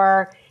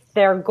before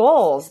their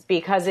goals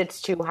because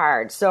it's too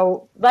hard.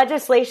 So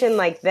legislation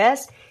like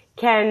this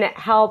can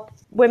help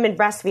women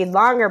breastfeed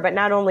longer, but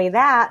not only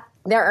that,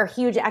 there are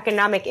huge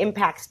economic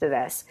impacts to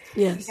this.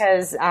 Yes.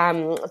 Because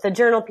the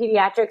journal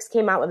Pediatrics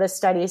came out with a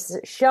study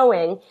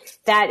showing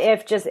that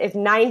if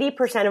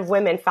 90% of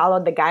women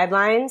followed the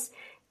guidelines,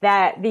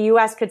 that the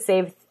U.S. could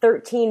save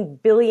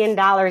 $13 billion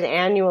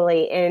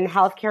annually in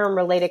healthcare and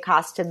related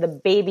costs to the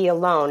baby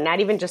alone,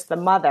 not even just the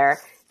mother,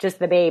 just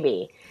the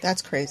baby.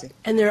 That's crazy.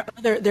 And there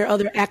are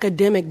other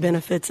academic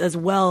benefits as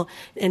well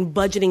in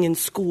budgeting in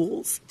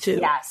schools too.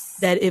 Yes.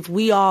 That if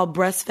we all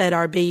breastfed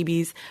our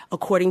babies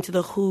according to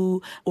the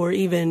WHO or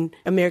even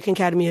American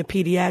Academy of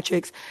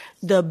Pediatrics,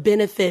 the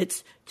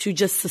benefits to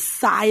just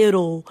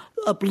societal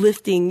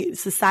uplifting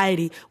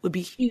society would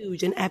be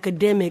huge in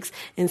academics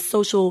and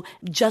social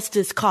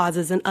justice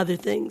causes and other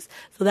things.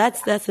 So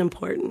that's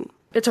important.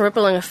 It's a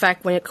rippling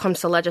effect when it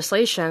comes to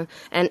legislation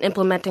and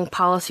implementing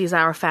policies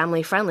that are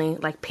family-friendly,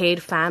 like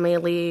paid family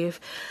leave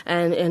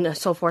and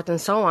so forth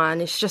and so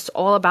on. It's just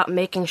all about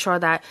making sure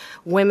that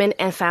women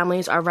and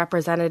families are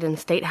represented in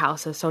state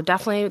houses. So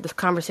definitely the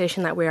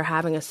conversation that we are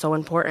having is so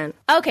important.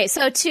 Okay,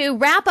 so to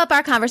wrap up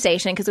our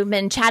conversation, because we've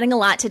been chatting a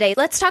lot today,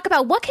 let's talk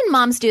about what can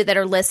moms do that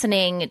are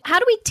listening? How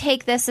do we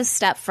take this a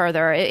step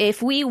further?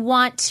 If we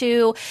want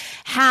to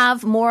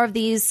have more of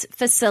these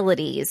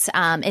facilities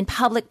in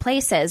public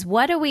places,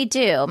 what do we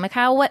do?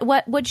 Mikhail,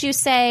 what would you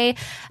say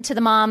to the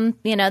mom,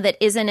 that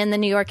isn't in the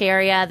New York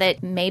area,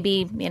 that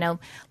maybe,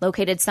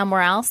 located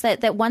somewhere else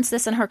that wants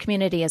this in her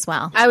community as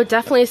well? I would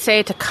definitely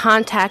say to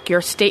contact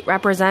your state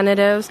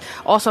representatives,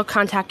 also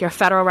contact your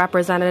federal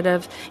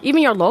representatives,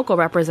 even your local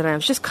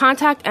representatives. Just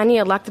contact any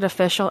elected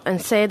official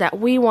and say that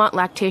we want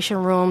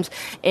lactation rooms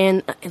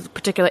in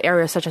particular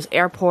areas such as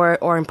airport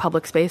or in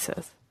public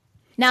spaces.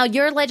 Now,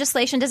 your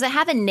legislation, does it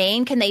have a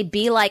name? Can they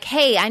be like,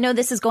 hey, I know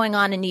this is going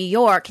on in New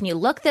York. Can you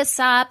look this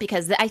up?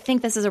 Because I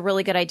think this is a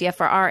really good idea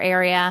for our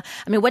area.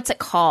 I mean, what's it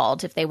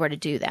called if they were to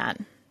do that?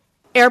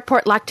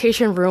 Airport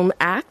Lactation Room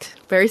Act.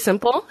 Very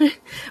simple.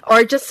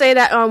 Or just say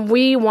that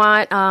we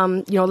want,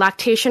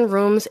 lactation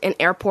rooms in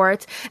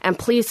airports, and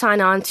please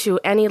sign on to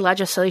any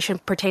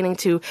legislation pertaining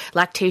to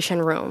lactation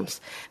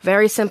rooms.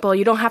 Very simple.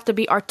 You don't have to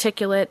be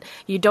articulate.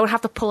 You don't have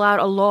to pull out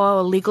a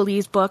law or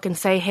legalese book and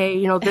say,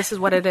 hey, this is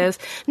what it is.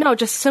 No,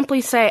 just simply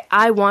say,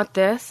 I want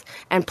this,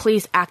 and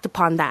please act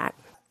upon that.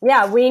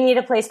 Yeah, we need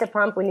a place to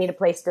pump. We need a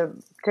place to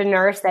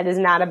nurse that is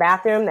not a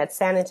bathroom, that's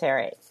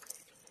sanitary,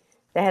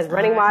 that has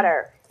running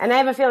water. And I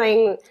have a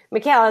feeling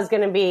Michaela is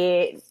going to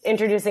be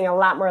introducing a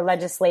lot more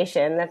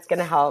legislation that's going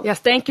to help. Yes,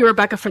 thank you,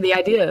 Rebecca, for the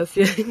ideas.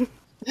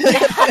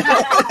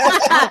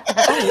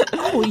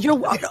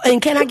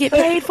 And can I get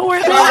paid for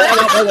it? Because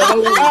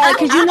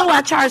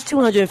I charge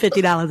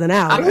 $250 an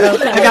hour. I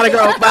gotta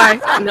go. Bye.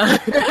 No.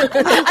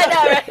 I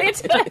know,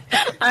 right?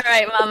 All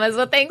right, mamas.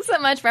 Well, thanks so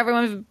much for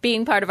everyone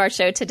being part of our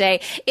show today.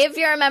 If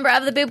you're a member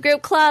of the Boob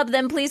Group Club,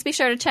 then please be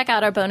sure to check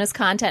out our bonus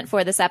content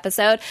for this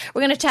episode.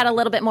 We're going to chat a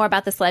little bit more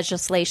about this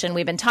legislation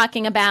we've been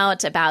talking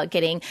about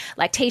getting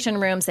lactation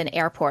rooms in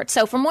airports.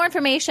 So for more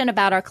information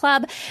about our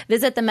club,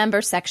 visit the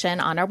members section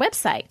on our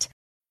website.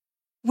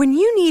 When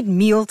you need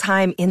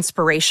mealtime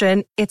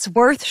inspiration, it's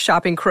worth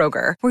shopping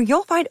Kroger, where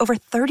you'll find over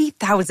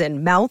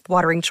 30,000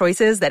 mouth-watering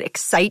choices that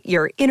excite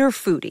your inner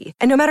foodie.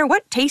 And no matter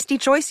what tasty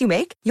choice you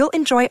make, you'll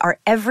enjoy our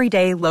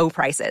everyday low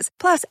prices,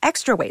 plus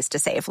extra ways to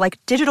save, like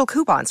digital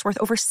coupons worth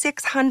over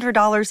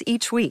 $600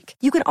 each week.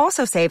 You can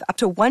also save up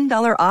to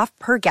 $1 off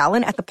per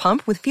gallon at the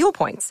pump with fuel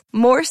points.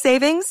 More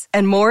savings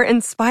and more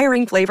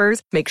inspiring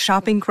flavors make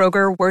shopping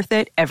Kroger worth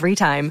it every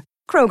time.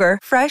 Kroger,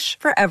 fresh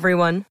for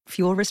everyone.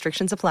 Fuel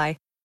restrictions apply.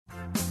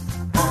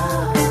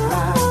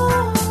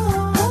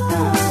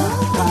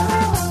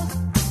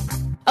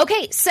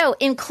 Okay, so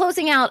in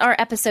closing out our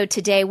episode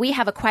today, we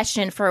have a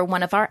question for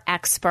one of our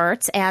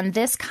experts, and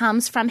this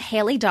comes from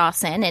Haley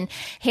Dawson, and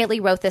Haley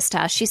wrote this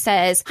to us. She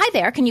says, hi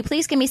there, can you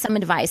please give me some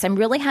advice? I'm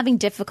really having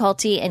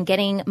difficulty in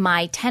getting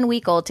my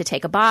 10-week-old to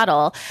take a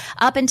bottle.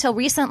 Up until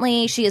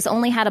recently, she has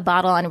only had a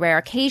bottle on rare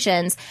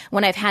occasions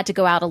when I've had to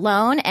go out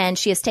alone, and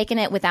she has taken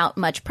it without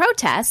much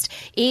protest,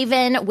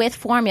 even with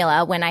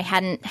formula when I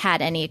hadn't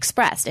had any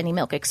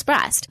milk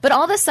expressed. But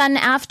all of a sudden,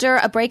 after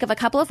a break of a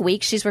couple of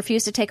weeks, she's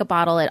refused to take a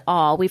bottle at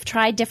all. We've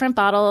tried different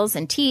bottles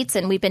and teats,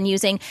 and we've been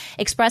using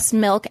expressed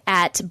milk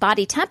at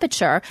body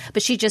temperature,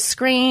 but she just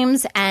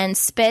screams and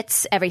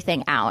spits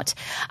everything out.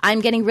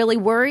 I'm getting really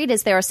worried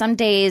as there are some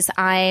days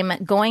I'm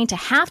going to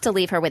have to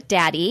leave her with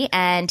daddy,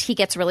 and he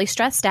gets really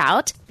stressed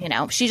out.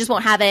 She just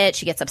won't have it.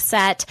 She gets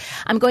upset.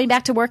 I'm going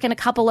back to work in a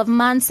couple of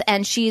months,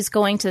 and she's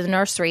going to the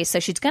nursery, so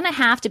she's going to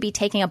have to be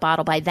taking a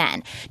bottle by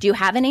then. Do you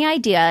have any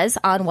ideas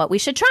on what we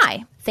should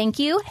try? Thank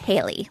you,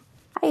 Haley.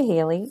 Hi,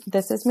 Haley.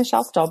 This is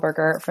Michelle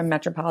Stolberger from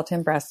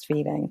Metropolitan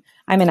Breastfeeding.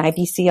 I'm an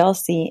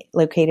IBCLC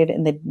located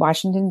in the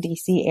Washington,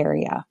 D.C.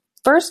 area.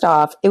 First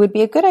off, it would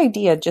be a good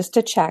idea just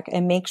to check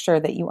and make sure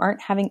that you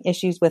aren't having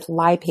issues with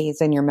lipase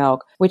in your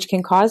milk, which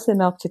can cause the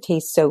milk to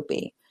taste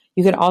soapy.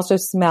 You can also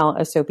smell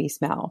a soapy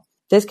smell.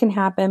 This can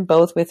happen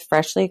both with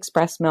freshly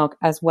expressed milk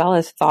as well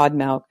as thawed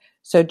milk,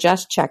 so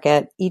just check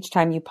it each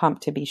time you pump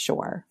to be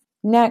sure.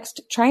 Next,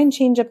 try and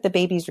change up the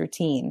baby's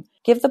routine.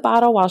 Give the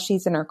bottle while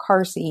she's in her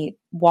car seat,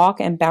 walk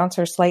and bounce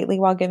her slightly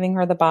while giving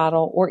her the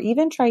bottle, or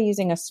even try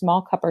using a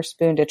small cup or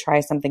spoon to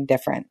try something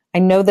different. I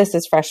know this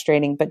is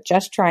frustrating, but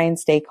just try and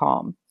stay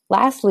calm.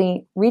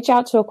 Lastly, reach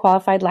out to a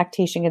qualified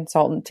lactation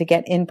consultant to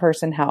get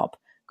in-person help.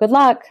 Good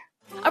luck!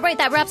 All right,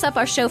 that wraps up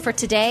our show for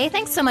today.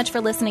 Thanks so much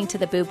for listening to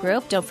the Boob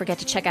Group. Don't forget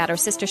to check out our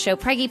sister show,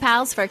 Preggy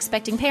Pals, for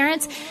expecting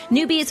parents,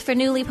 Newbies for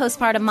newly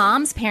postpartum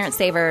moms, Parent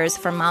Savers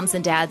for moms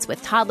and dads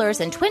with toddlers,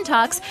 and Twin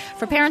Talks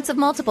for parents of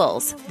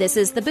multiples. This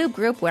is the Boob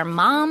Group, where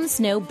moms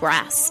know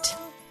breast.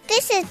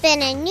 This has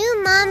been a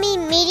New Mommy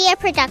Media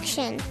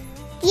production.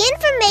 The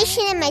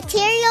information and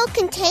material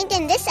contained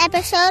in this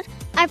episode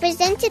are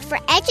presented for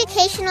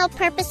educational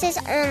purposes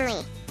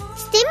only.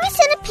 Statements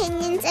and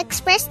opinions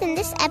expressed in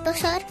this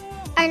episode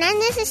are not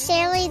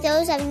necessarily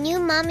those of New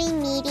Mommy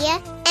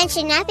Media and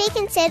should not be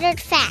considered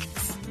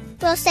facts.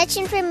 While such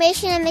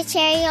information and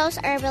materials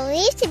are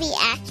believed to be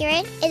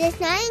accurate, it is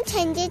not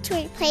intended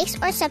to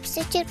replace or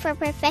substitute for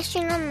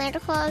professional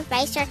medical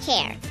advice or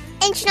care,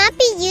 and should not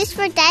be used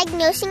for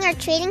diagnosing or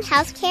treating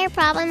healthcare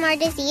problem or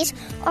disease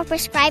or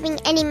prescribing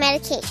any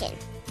medication.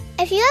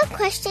 If you have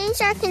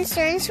questions or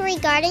concerns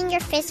regarding your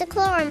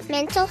physical or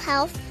mental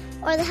health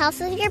or the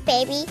health of your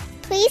baby,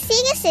 please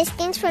seek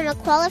assistance from a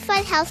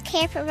qualified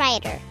healthcare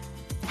provider.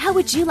 How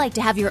would you like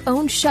to have your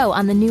own show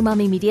on the New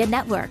Mommy Media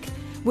Network?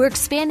 We're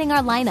expanding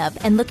our lineup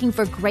and looking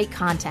for great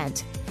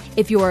content.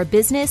 If you're a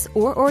business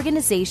or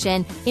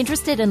organization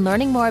interested in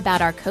learning more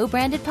about our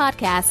co-branded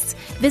podcasts,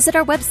 visit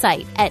our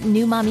website at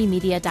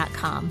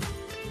newmommymedia.com.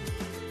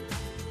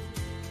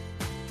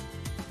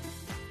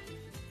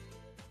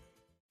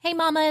 Hey,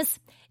 mamas!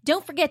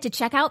 Don't forget to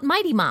check out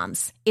Mighty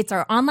Moms. It's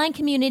our online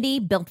community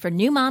built for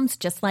new moms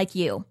just like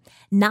you.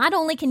 Not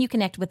only can you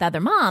connect with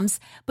other moms,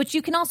 but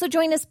you can also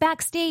join us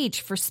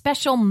backstage for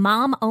special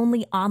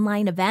mom-only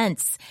online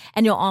events.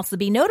 And you'll also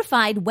be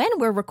notified when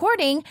we're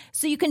recording,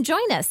 so you can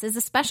join us as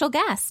a special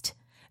guest.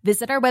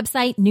 Visit our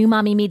website,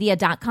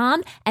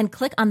 newmommymedia.com, and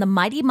click on the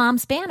Mighty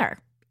Moms banner.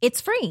 It's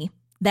free.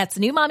 That's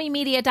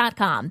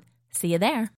newmommymedia.com. See you there.